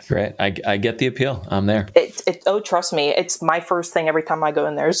friends. Great. I get the appeal. I'm there. Trust me, it's my first thing every time I go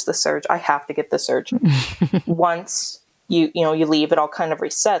in there is the Surge. I have to get the Surge. Once you leave, it all kind of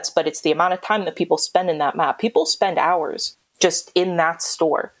resets, but it's the amount of time that people spend in that map. People spend hours just in that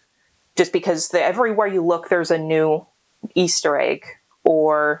store. Just because everywhere you look, there's a new Easter egg,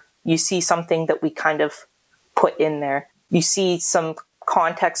 or you see something that we kind of put in there. You see some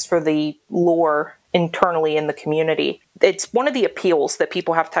context for the lore internally in the community. It's one of the appeals that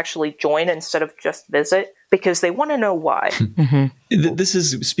people have to actually join instead of just visit, because they want to know why. This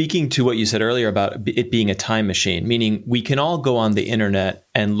is speaking to what you said earlier about it being a time machine, meaning we can all go on the internet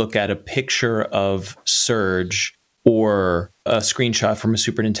and look at a picture of Surge or a screenshot from a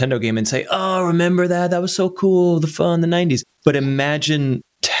Super Nintendo game and say, oh, remember that? That was so cool, the fun, the 90s. But imagine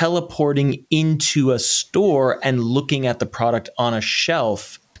teleporting into a store and looking at the product on a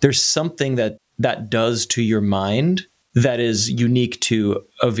shelf. There's something that does to your mind that is unique to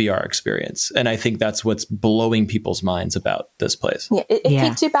a VR experience. And I think that's what's blowing people's minds about this place. Yeah, it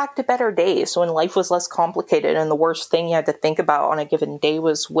takes you back to better days when life was less complicated and the worst thing you had to think about on a given day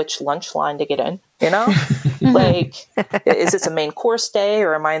was which lunch line to get in, you know? Like, is this a main course day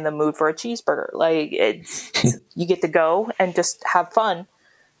or am I in the mood for a cheeseburger? Like, you get to go and just have fun.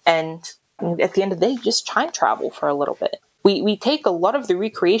 And at the end of the day, just time travel for a little bit. We take a lot of the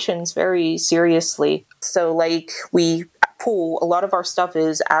recreations very seriously. So, like, we pull a lot of our stuff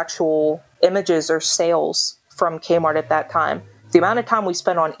is actual images or sales from Kmart at that time. The amount of time we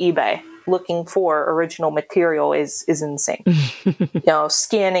spent on eBay looking for original material is insane.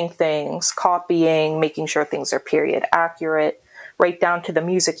 Scanning things, copying, making sure things are period accurate, right down to the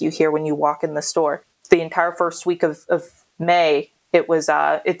music you hear when you walk in the store. The entire first week of May, it was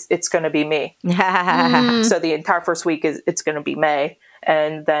it's going to be me. So the entire first week it's going to be May,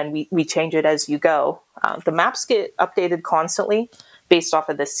 and then we change it as you go. The maps get updated constantly based off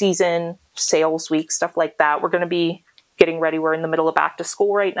of the season, sales week, stuff like that. We're going to be getting ready. We're in the middle of back to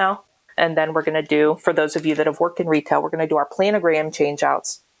school right now, and then we're going to do, for those of you that have worked in retail, we're going to do our planogram change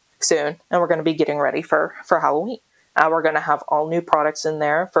outs soon, and we're going to be getting ready for Halloween. We're going to have all new products in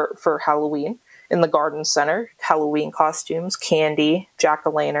there for Halloween. In the garden center, Halloween costumes, candy,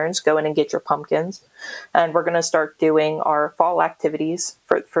 jack-o'-lanterns, go in and get your pumpkins. And we're going to start doing our fall activities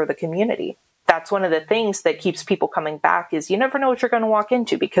for the community. That's one of the things that keeps people coming back is you never know what you're going to walk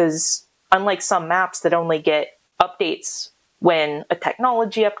into, because unlike some maps that only get updates when a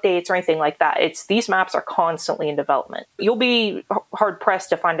technology updates or anything like that, these maps are constantly in development. You'll be hard-pressed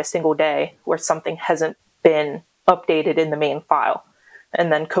to find a single day where something hasn't been updated in the main file and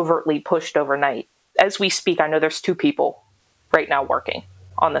then covertly pushed overnight. As we speak, I know there's 2 people right now working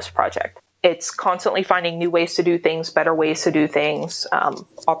on this project. It's constantly finding new ways to do things, better ways to do things,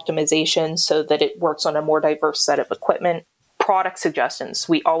 optimization so that it works on a more diverse set of equipment. Product suggestions.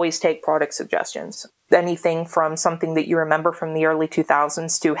 We always take product suggestions. Anything from something that you remember from the early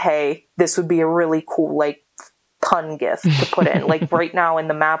 2000s to, hey, this would be a really cool, like, pun gift to put in. Like, right now in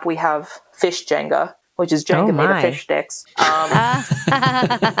the map, we have fish Jenga, which is Jenga made of fish sticks.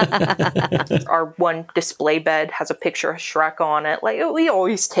 Our one display bed has a picture of Shrek on it. Like, we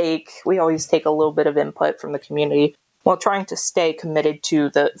always take a little bit of input from the community while trying to stay committed to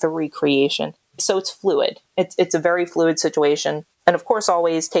the recreation. So it's fluid. It's a very fluid situation. And of course,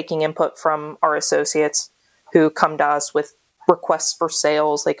 always taking input from our associates who come to us with requests for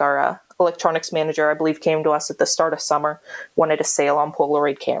sales. Like our electronics manager, I believe, came to us at the start of summer, wanted a sale on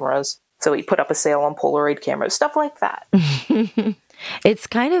Polaroid cameras. So we put up a sale on Polaroid cameras, stuff like that. It's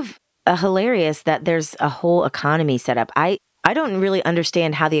kind of hilarious that there's a whole economy set up. I don't really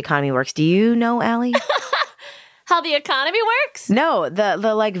understand how the economy works. Do you know, Allie? How the economy works? No, the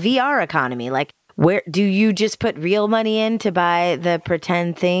like VR economy. Like, where do you just put real money in to buy the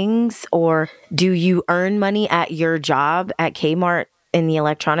pretend things, or do you earn money at your job at Kmart in the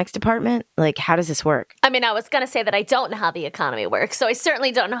electronics department? Like, how does this work? I mean, I was going to say that I don't know how the economy works, so I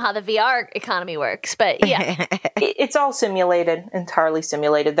certainly don't know how the VR economy works, but yeah. It's all simulated, entirely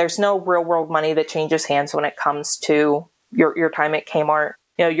simulated. There's no real world money that changes hands when it comes to your time at Kmart.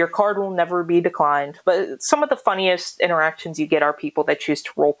 Your card will never be declined, but some of the funniest interactions you get are people that choose to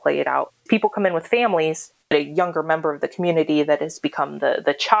role play it out. People come in with families, a younger member of the community that has become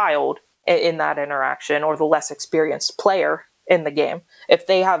the child in that interaction, or the less experienced player in the game. If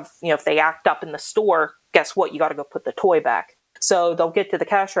they act up in the store, guess what? You got to go put the toy back. So they'll get to the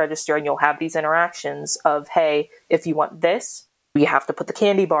cash register and you'll have these interactions of, hey, if you want this, you have to put the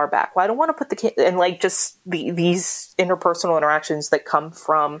candy bar back. Well, I don't want to put the candy, and like just these interpersonal interactions that come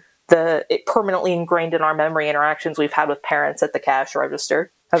from it permanently ingrained in our memory interactions we've had with parents at the cash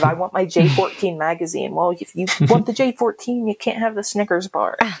register. Of, I want my J14 magazine. Well, if you want the J14, you can't have the Snickers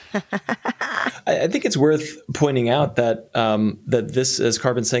bar. I think it's worth pointing out that that this, as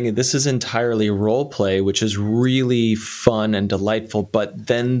Carbon's saying, this is entirely role play, which is really fun and delightful. But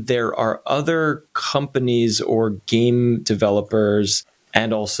then there are other companies or game developers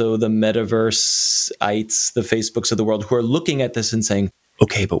and also the metaverse-ites, the Facebooks of the world, who are looking at this and saying,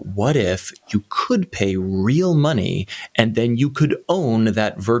 okay, but what if you could pay real money and then you could own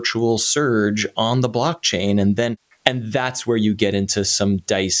that virtual surge on the blockchain, and that's where you get into some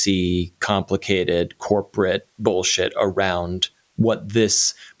dicey, complicated corporate bullshit around what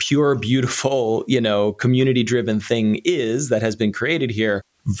this pure, beautiful, community-driven thing is that has been created here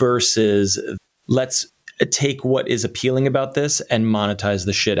versus let's take what is appealing about this and monetize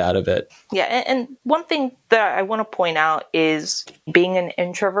the shit out of it. Yeah, and one thing that I want to point out is being an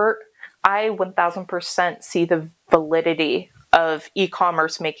introvert, I 1000% see the validity of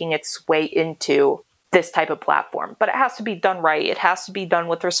e-commerce making its way into this type of platform. But it has to be done right. It has to be done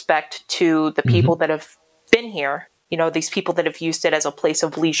with respect to the people that have been here. These people that have used it as a place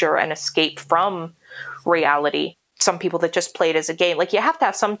of leisure and escape from reality. Some people that just play it as a game. Like, you have to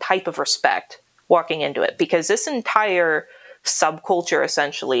have some type of respect walking into it, because this entire subculture,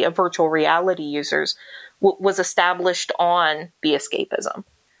 essentially, of virtual reality users was established on the escapism.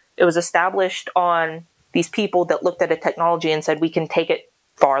 It was established on these people that looked at a technology and said, we can take it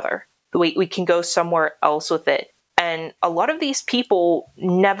farther. We can go somewhere else with it. And a lot of these people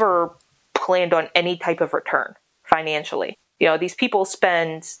never planned on any type of return financially. These people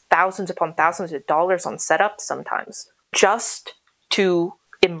spend thousands upon thousands of dollars on setup sometimes just to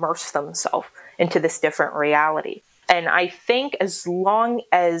immerse themselves into this different reality. And I think as long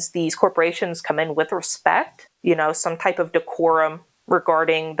as these corporations come in with respect, some type of decorum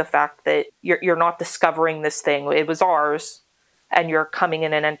regarding the fact that you're not discovering this thing, it was ours, and you're coming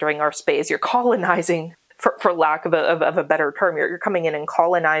in and entering our space. You're colonizing, for lack of a better term. You're coming in and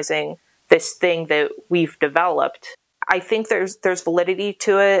colonizing this thing that we've developed. I think there's validity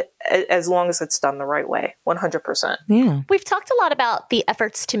to it as long as it's done the right way, 100%. Yeah. We've talked a lot about the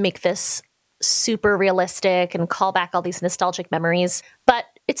efforts to make this super realistic and call back all these nostalgic memories, but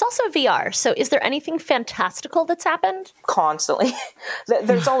it's also VR. So is there anything fantastical that's happened? Constantly.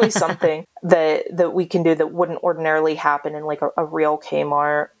 There's always something that we can do that wouldn't ordinarily happen in like a real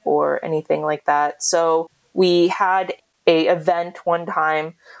Kmart or anything like that. So we had a event one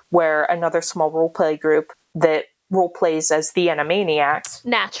time where another small roleplay group that role plays as the Animaniacs.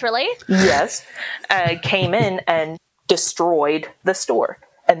 Naturally. Yes. Came in and destroyed the store.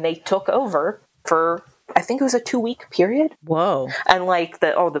 And they took over for, I think it was a 2-week period. Whoa. And like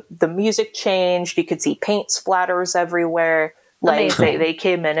the music changed. You could see paint splatters everywhere. Like they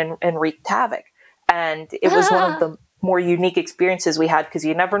came in and wreaked havoc. And it was one of the more unique experiences we had, because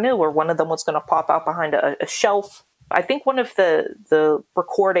you never knew where one of them was going to pop out behind a shelf. I think one of the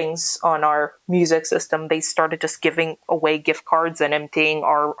recordings on our music system, they started just giving away gift cards and emptying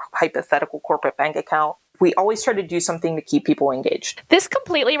our hypothetical corporate bank account. We always try to do something to keep people engaged. This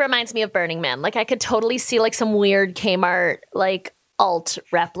completely reminds me of Burning Man. Like, I could totally see like some weird Kmart like alt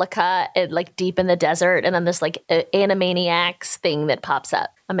replica like deep in the desert, and then this like Animaniacs thing that pops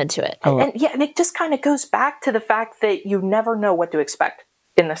up. I'm into it. And it just kind of goes back to the fact that you never know what to expect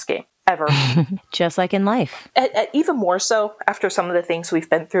in this game. Ever. Just like in life. Even more so after some of the things we've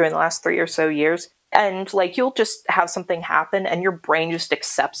been through in the last 3 or so years. And like, you'll just have something happen and your brain just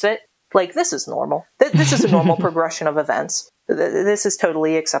accepts it. Like, this is normal. This is a normal progression of events. This is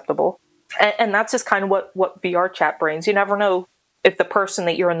totally acceptable. And that's just kind of what VR chat brings. You never know if the person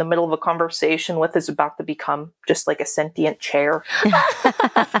that you're in the middle of a conversation with is about to become just like a sentient chair.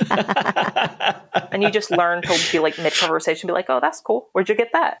 And you just learn to be like mid-conversation, be like, oh, that's cool. Where'd you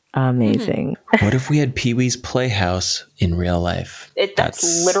get that? Amazing. What if we had Pee-wee's Playhouse in real life?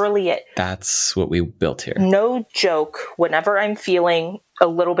 That's literally it. That's what we built here. No joke. Whenever I'm feeling a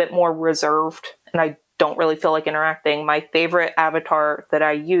little bit more reserved and I don't really feel like interacting, my favorite avatar that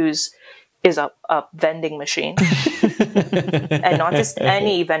I use is a vending machine. And not just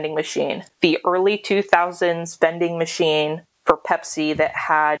any vending machine. The early 2000s vending machine for Pepsi that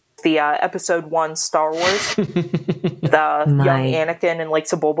had the episode 1 Star Wars, the young Anakin and like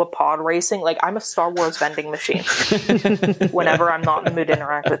Sebulba pod racing. Like, I'm a Star Wars vending machine whenever I'm not in the mood to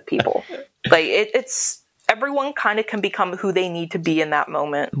interact with people. Like, it's everyone kind of can become who they need to be in that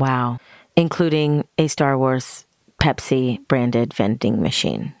moment. Wow. Including a Star Wars Pepsi branded vending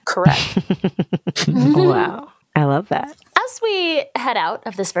machine. Correct. Wow. I love that. As we head out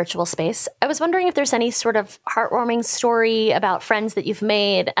of this virtual space, I was wondering if there's any sort of heartwarming story about friends that you've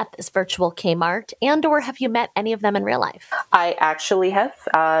made at this virtual Kmart, and or have you met any of them in real life? I actually have.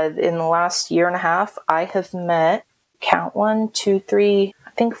 In the last year and a half, I have met, count 1, 2, 3, I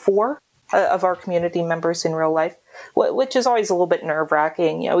think 4 of our community members in real life, which is always a little bit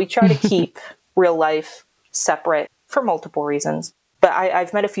nerve-wracking. We try to keep real life separate for multiple reasons. But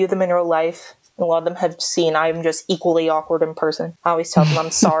I've met a few of them in real life. A lot of them have seen I'm just equally awkward in person. I always tell them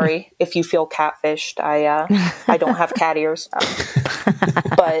I'm sorry if you feel catfished. I don't have cat ears.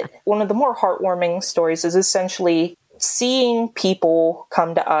 But one of the more heartwarming stories is essentially seeing people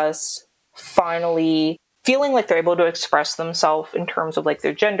come to us finally feeling like they're able to express themselves in terms of like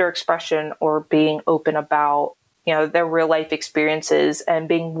their gender expression or being open about their real life experiences and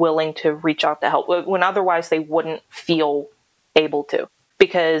being willing to reach out to help when otherwise they wouldn't feel able to.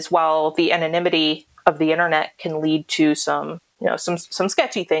 Because while the anonymity of the internet can lead to some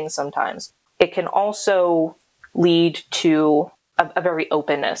sketchy things sometimes, it can also lead to a very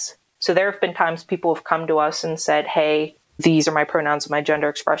openness. So there have been times people have come to us and said, hey, these are my pronouns and my gender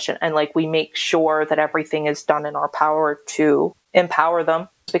expression. And like, we make sure that everything is done in our power to empower them,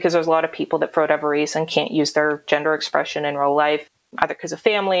 because there's a lot of people that for whatever reason can't use their gender expression in real life, either because of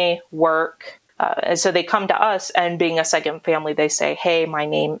family, work. And so they come to us, and being a second family, they say, hey,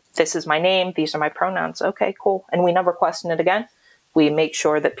 this is my name. These are my pronouns. Okay, cool. And we never question it again. We make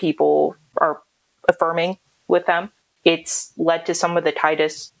sure that people are affirming with them. It's led to some of the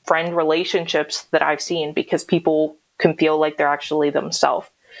tightest friend relationships that I've seen, because people can feel like they're actually themselves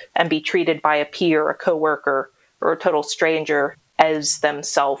and be treated by a peer, a coworker, or a total stranger as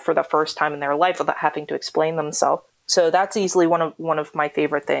themselves for the first time in their life without having to explain themselves. So that's easily one of my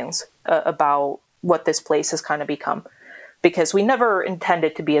favorite things about what this place has kind of become, because we never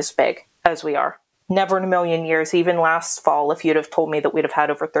intended to be as big as we are. Never in a million years. Even last fall, if you'd have told me that we'd have had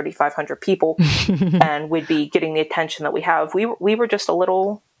over 3,500 people and we'd be getting the attention that we have, we were just a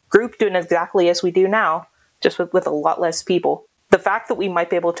little group doing exactly as we do now, just with a lot less people. The fact that we might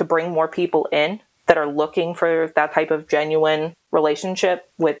be able to bring more people in that are looking for that type of genuine relationship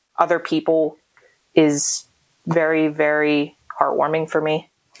with other people is very, very heartwarming for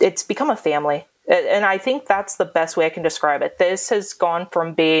me. It's become a family. And I think that's the best way I can describe it. This has gone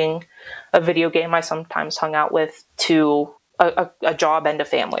from being a video game I sometimes hung out with to a job and a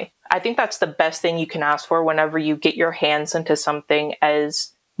family. I think that's the best thing you can ask for whenever you get your hands into something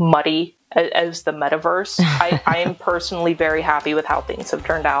as muddy as the metaverse. I am personally very happy with how things have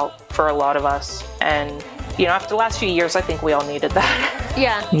turned out for a lot of us. And, after the last few years, I think we all needed that.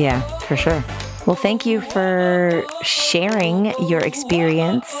 Yeah. Yeah, for sure. Well, thank you for sharing your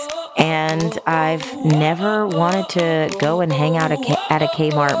experience. And I've never wanted to go and hang out at a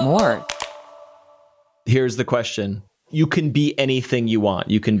Kmart more. Here's the question. You can be anything you want.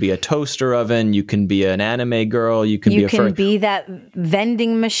 You can be a toaster oven. You can be an anime girl. You can be that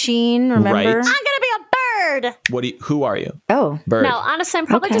vending machine, remember? Right. I'm going to be a bird. Who are you? Oh. Bird. No, honestly, I'm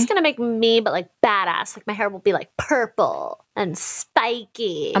probably just going to make me, but like badass. Like my hair will be like purple and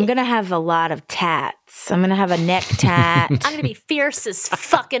spiky. I'm going to have a lot of tats. I'm going to have a neck tat. I'm going to be fierce as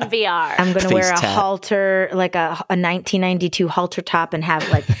fucking VR. I'm going to wear a tat. halter, like a 1992 halter top, and have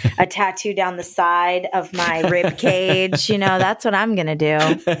like a tattoo down the side of my rib cage. That's what I'm going to do.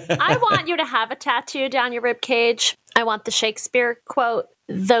 I want you to have a tattoo down your rib cage. I want the Shakespeare quote,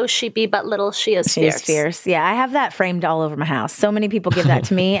 though she be but little, she is fierce. She's fierce. Yeah, I have that framed all over my house. So many people give that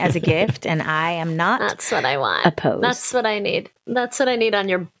to me as a gift, and I am not That's what I want. opposed. That's what I need. That's what I need on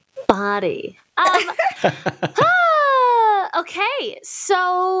your body. Okay,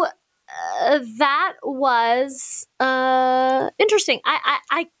 so that was interesting.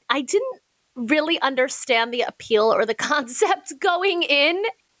 I didn't really understand the appeal or the concept going in,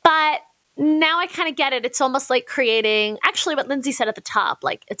 but now I kind of get it. It's almost like creating, actually what Lindsay said at the top,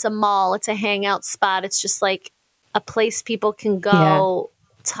 like it's a mall, it's a hangout spot. It's just like a place people can go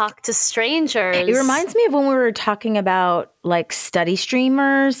talk to strangers. It reminds me of when we were talking about like study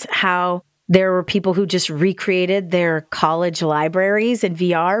streamers, how there were people who just recreated their college libraries in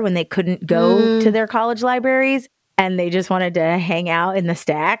VR when they couldn't go to their college libraries, and they just wanted to hang out in the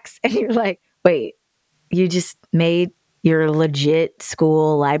stacks. And you're like, wait, you just made your legit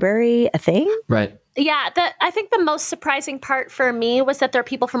school library a thing? Right. Yeah, I think the most surprising part for me was that there are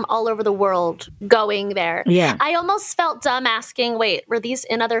people from all over the world going there. Yeah. I almost felt dumb asking, wait, were these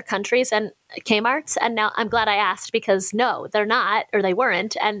in other countries and Kmart's? And now I'm glad I asked, because no, they're not, or they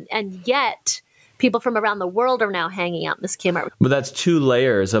weren't. And yet people from around the world are now hanging out in this Kmart. But that's two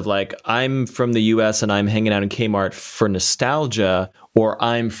layers of like, I'm from the US and I'm hanging out in Kmart for nostalgia, or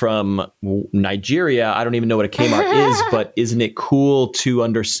I'm from Nigeria. I don't even know what a Kmart is, but isn't it cool to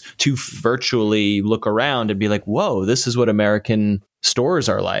virtually look around and be like, whoa, this is what American stores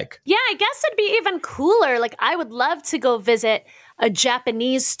are like? Yeah, I guess it'd be even cooler. Like, I would love to go visit a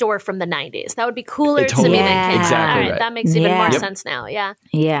Japanese store from the 90s. That would be cooler Totally. to me Yeah. than Kmart. Exactly All right, right. that makes even more Yeah. sense now. Yeah.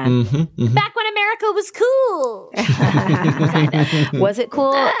 Yeah. Back when America was cool. Was it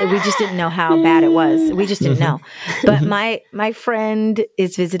cool? We just didn't know how bad it was. We just didn't know. But my friend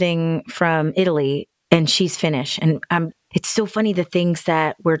is visiting from Italy, and she's Finnish, and it's so funny the things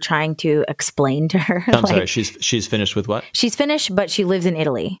that we're trying to explain to her. I'm sorry, she's finished with what? She's Finnish, but she lives in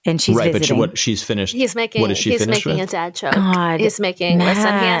Italy, and she's Right, visiting. but she's finished. He's making, What is she he's finished making with? a dad joke. God, he's making, listen,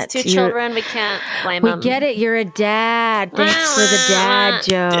 he has Matt, 2 you're- children. We can't blame We him. get it. You're a dad. Thanks for the dad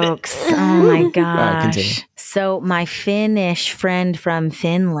jokes. Oh my continue. gosh. So my Finnish friend from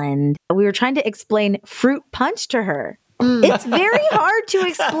Finland, we were trying to explain fruit punch to her. It's very hard to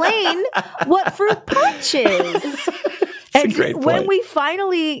explain what fruit punch is. a great when point. we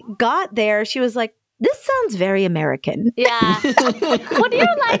finally got there, she was like, "This sounds very American." Yeah. Would you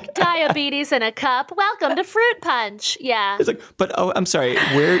like diabetes in a cup? Welcome to Fruit Punch. Yeah. It's like, but I'm sorry,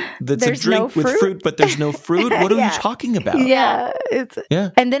 that's There's a drink no with fruit? fruit, but there's no fruit? What are Yeah. you talking about? Yeah. Yeah.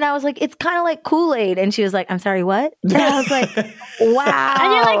 And then I was like, "It's kind of like Kool-Aid." And she was like, "I'm sorry, what?" And I was like, "Wow."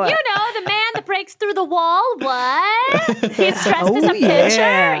 And you're like, the man that breaks through the wall. What? He's dressed as a yeah. pitcher.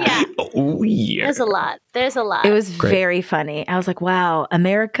 Yeah. Oh, yeah. There's a lot. There's a lot. It was Great. very funny. I was like, wow,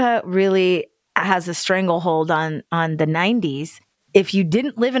 America really has a stranglehold on the 90s. If you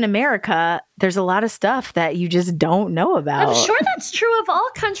didn't live in America, there's a lot of stuff that you just don't know about. I'm sure that's true of all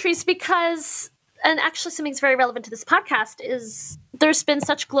countries because, and actually something's very relevant to this podcast is there's been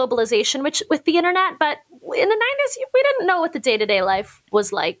such globalization with the internet, but in the 90s, we didn't know what the day-to-day life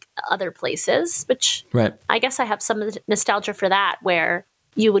was like other places, which Right. I guess I have some nostalgia for that, where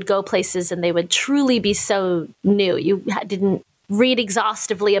you would go places and they would truly be so new. You didn't read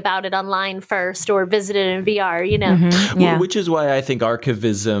exhaustively about it online first or visit it in VR, you know. Yeah. Which is why I think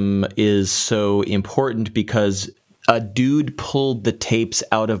archivism is so important, because a dude pulled the tapes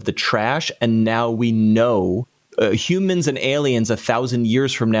out of the trash, and now we know humans and aliens 1,000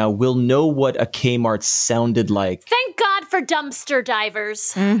 years from now will know what a Kmart sounded like. Thank God for dumpster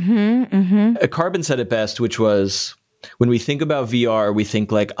divers. Carbon said it best, which was, when we think about VR, we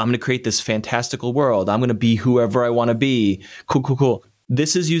think like, I'm going to create this fantastical world. I'm going to be whoever I want to be. Cool.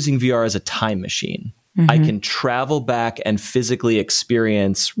 This is using VR as a time machine. I can travel back and physically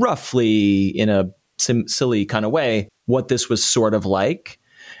experience, roughly in a silly kind of way, what this was sort of like.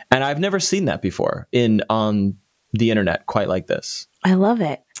 And I've never seen that before on the internet quite like this. I love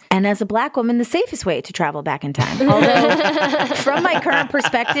it. And as a Black woman, the safest way to travel back in time. Although, from my current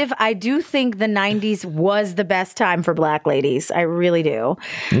perspective, I do think the 90s was the best time for Black ladies. I really do.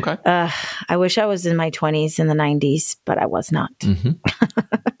 Okay. I wish I was in my 20s in the 90s, but I was not.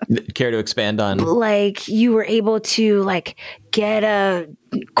 Care to expand on? Like, you were able to like get a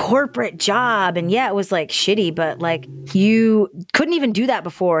corporate job, and yeah, it was like shitty, but like you couldn't even do that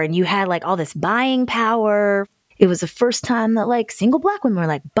before, and you had like all this buying power. It was the first time that like single Black women were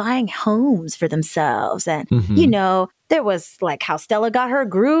like buying homes for themselves. And, you know, there was like How Stella Got Her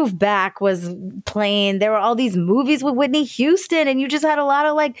Groove Back was playing. There were all these movies with Whitney Houston, and you just had a lot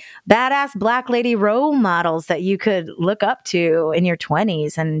of like badass Black lady role models that you could look up to in your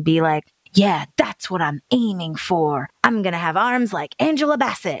 20s and be like, yeah, that's what I'm aiming for. I'm going to have arms like Angela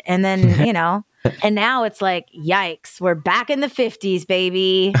Bassett. And then, you know, and now it's like, yikes, we're back in the 50s,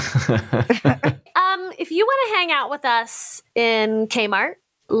 baby. If you want to hang out with us in Kmart,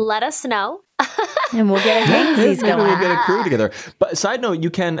 let us know. And we'll get a hangsies Maybe going. we'll get a crew together. But side note, you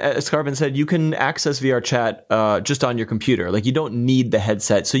can, as Carbon said, you can access VR chat just on your computer. Like, you don't need the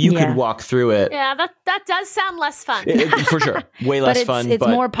headset, so you could walk through it. Yeah, that does sound less fun. For sure. Way less fun. it's but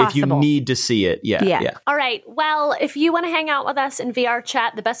more if you possible. need to see it, yeah. All right. Well, if you want to hang out with us in VR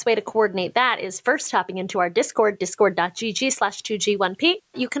chat, the best way to coordinate that is first hopping into our Discord, discord.gg/2G1P.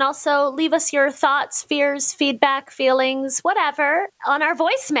 You can also leave us your thoughts, fears, feedback, feelings, whatever, on our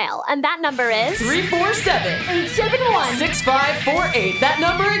voicemail. And that number is 347-871-6548. That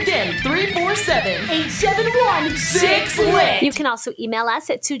number again, 347-871-6LIT. You can also email us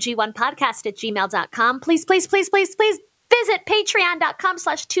at 2G1podcast@gmail.com. Please visit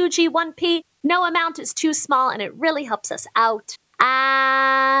patreon.com/2G1P. No amount is too small, and it really helps us out.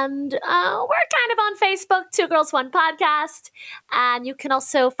 And we're kind of on Facebook, 2 Girls, 1 Podcast. And you can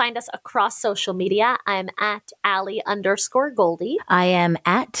also find us across social media. I'm at Allie_Goldie. I am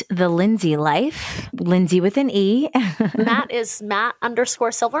at the Lindsay Life, Lindsay with an E. Matt is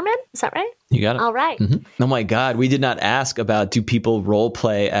Matt_Silverman. Is that right? You got it. All right. Oh my God, we did not ask about, do people role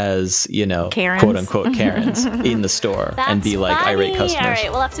play as, Karens? quote unquote Karens in the store and be like funny. irate customers? All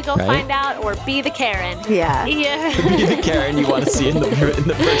right, we'll have to go Right? find out or be the Karen. Yeah. Yeah. Be the Karen you want to fantasy in the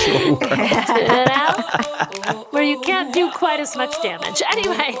virtual world. You know? Where you can't do quite as much damage.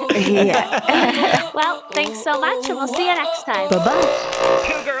 Anyway. Yeah. Well, thanks so much, and we'll see you next time. Bye-bye.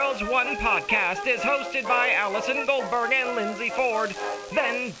 Two Girls, One Podcast is hosted by Allison Goldberg and Lindsay Ford,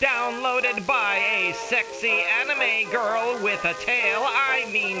 then downloaded by a sexy anime girl with a tail,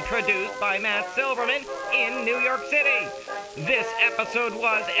 produced by Matt Silverman in New York City. This episode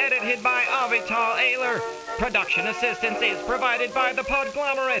was edited by Avital Ayler. Production assistance is provided by The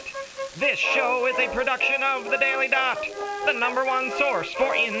Podglomerate. This show is a production of The Daily Dot, the #1 source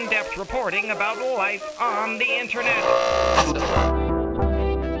for in-depth reporting about life on the internet.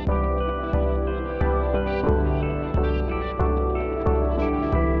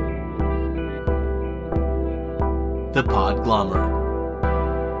 The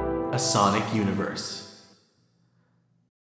Podglomerate, a sonic universe.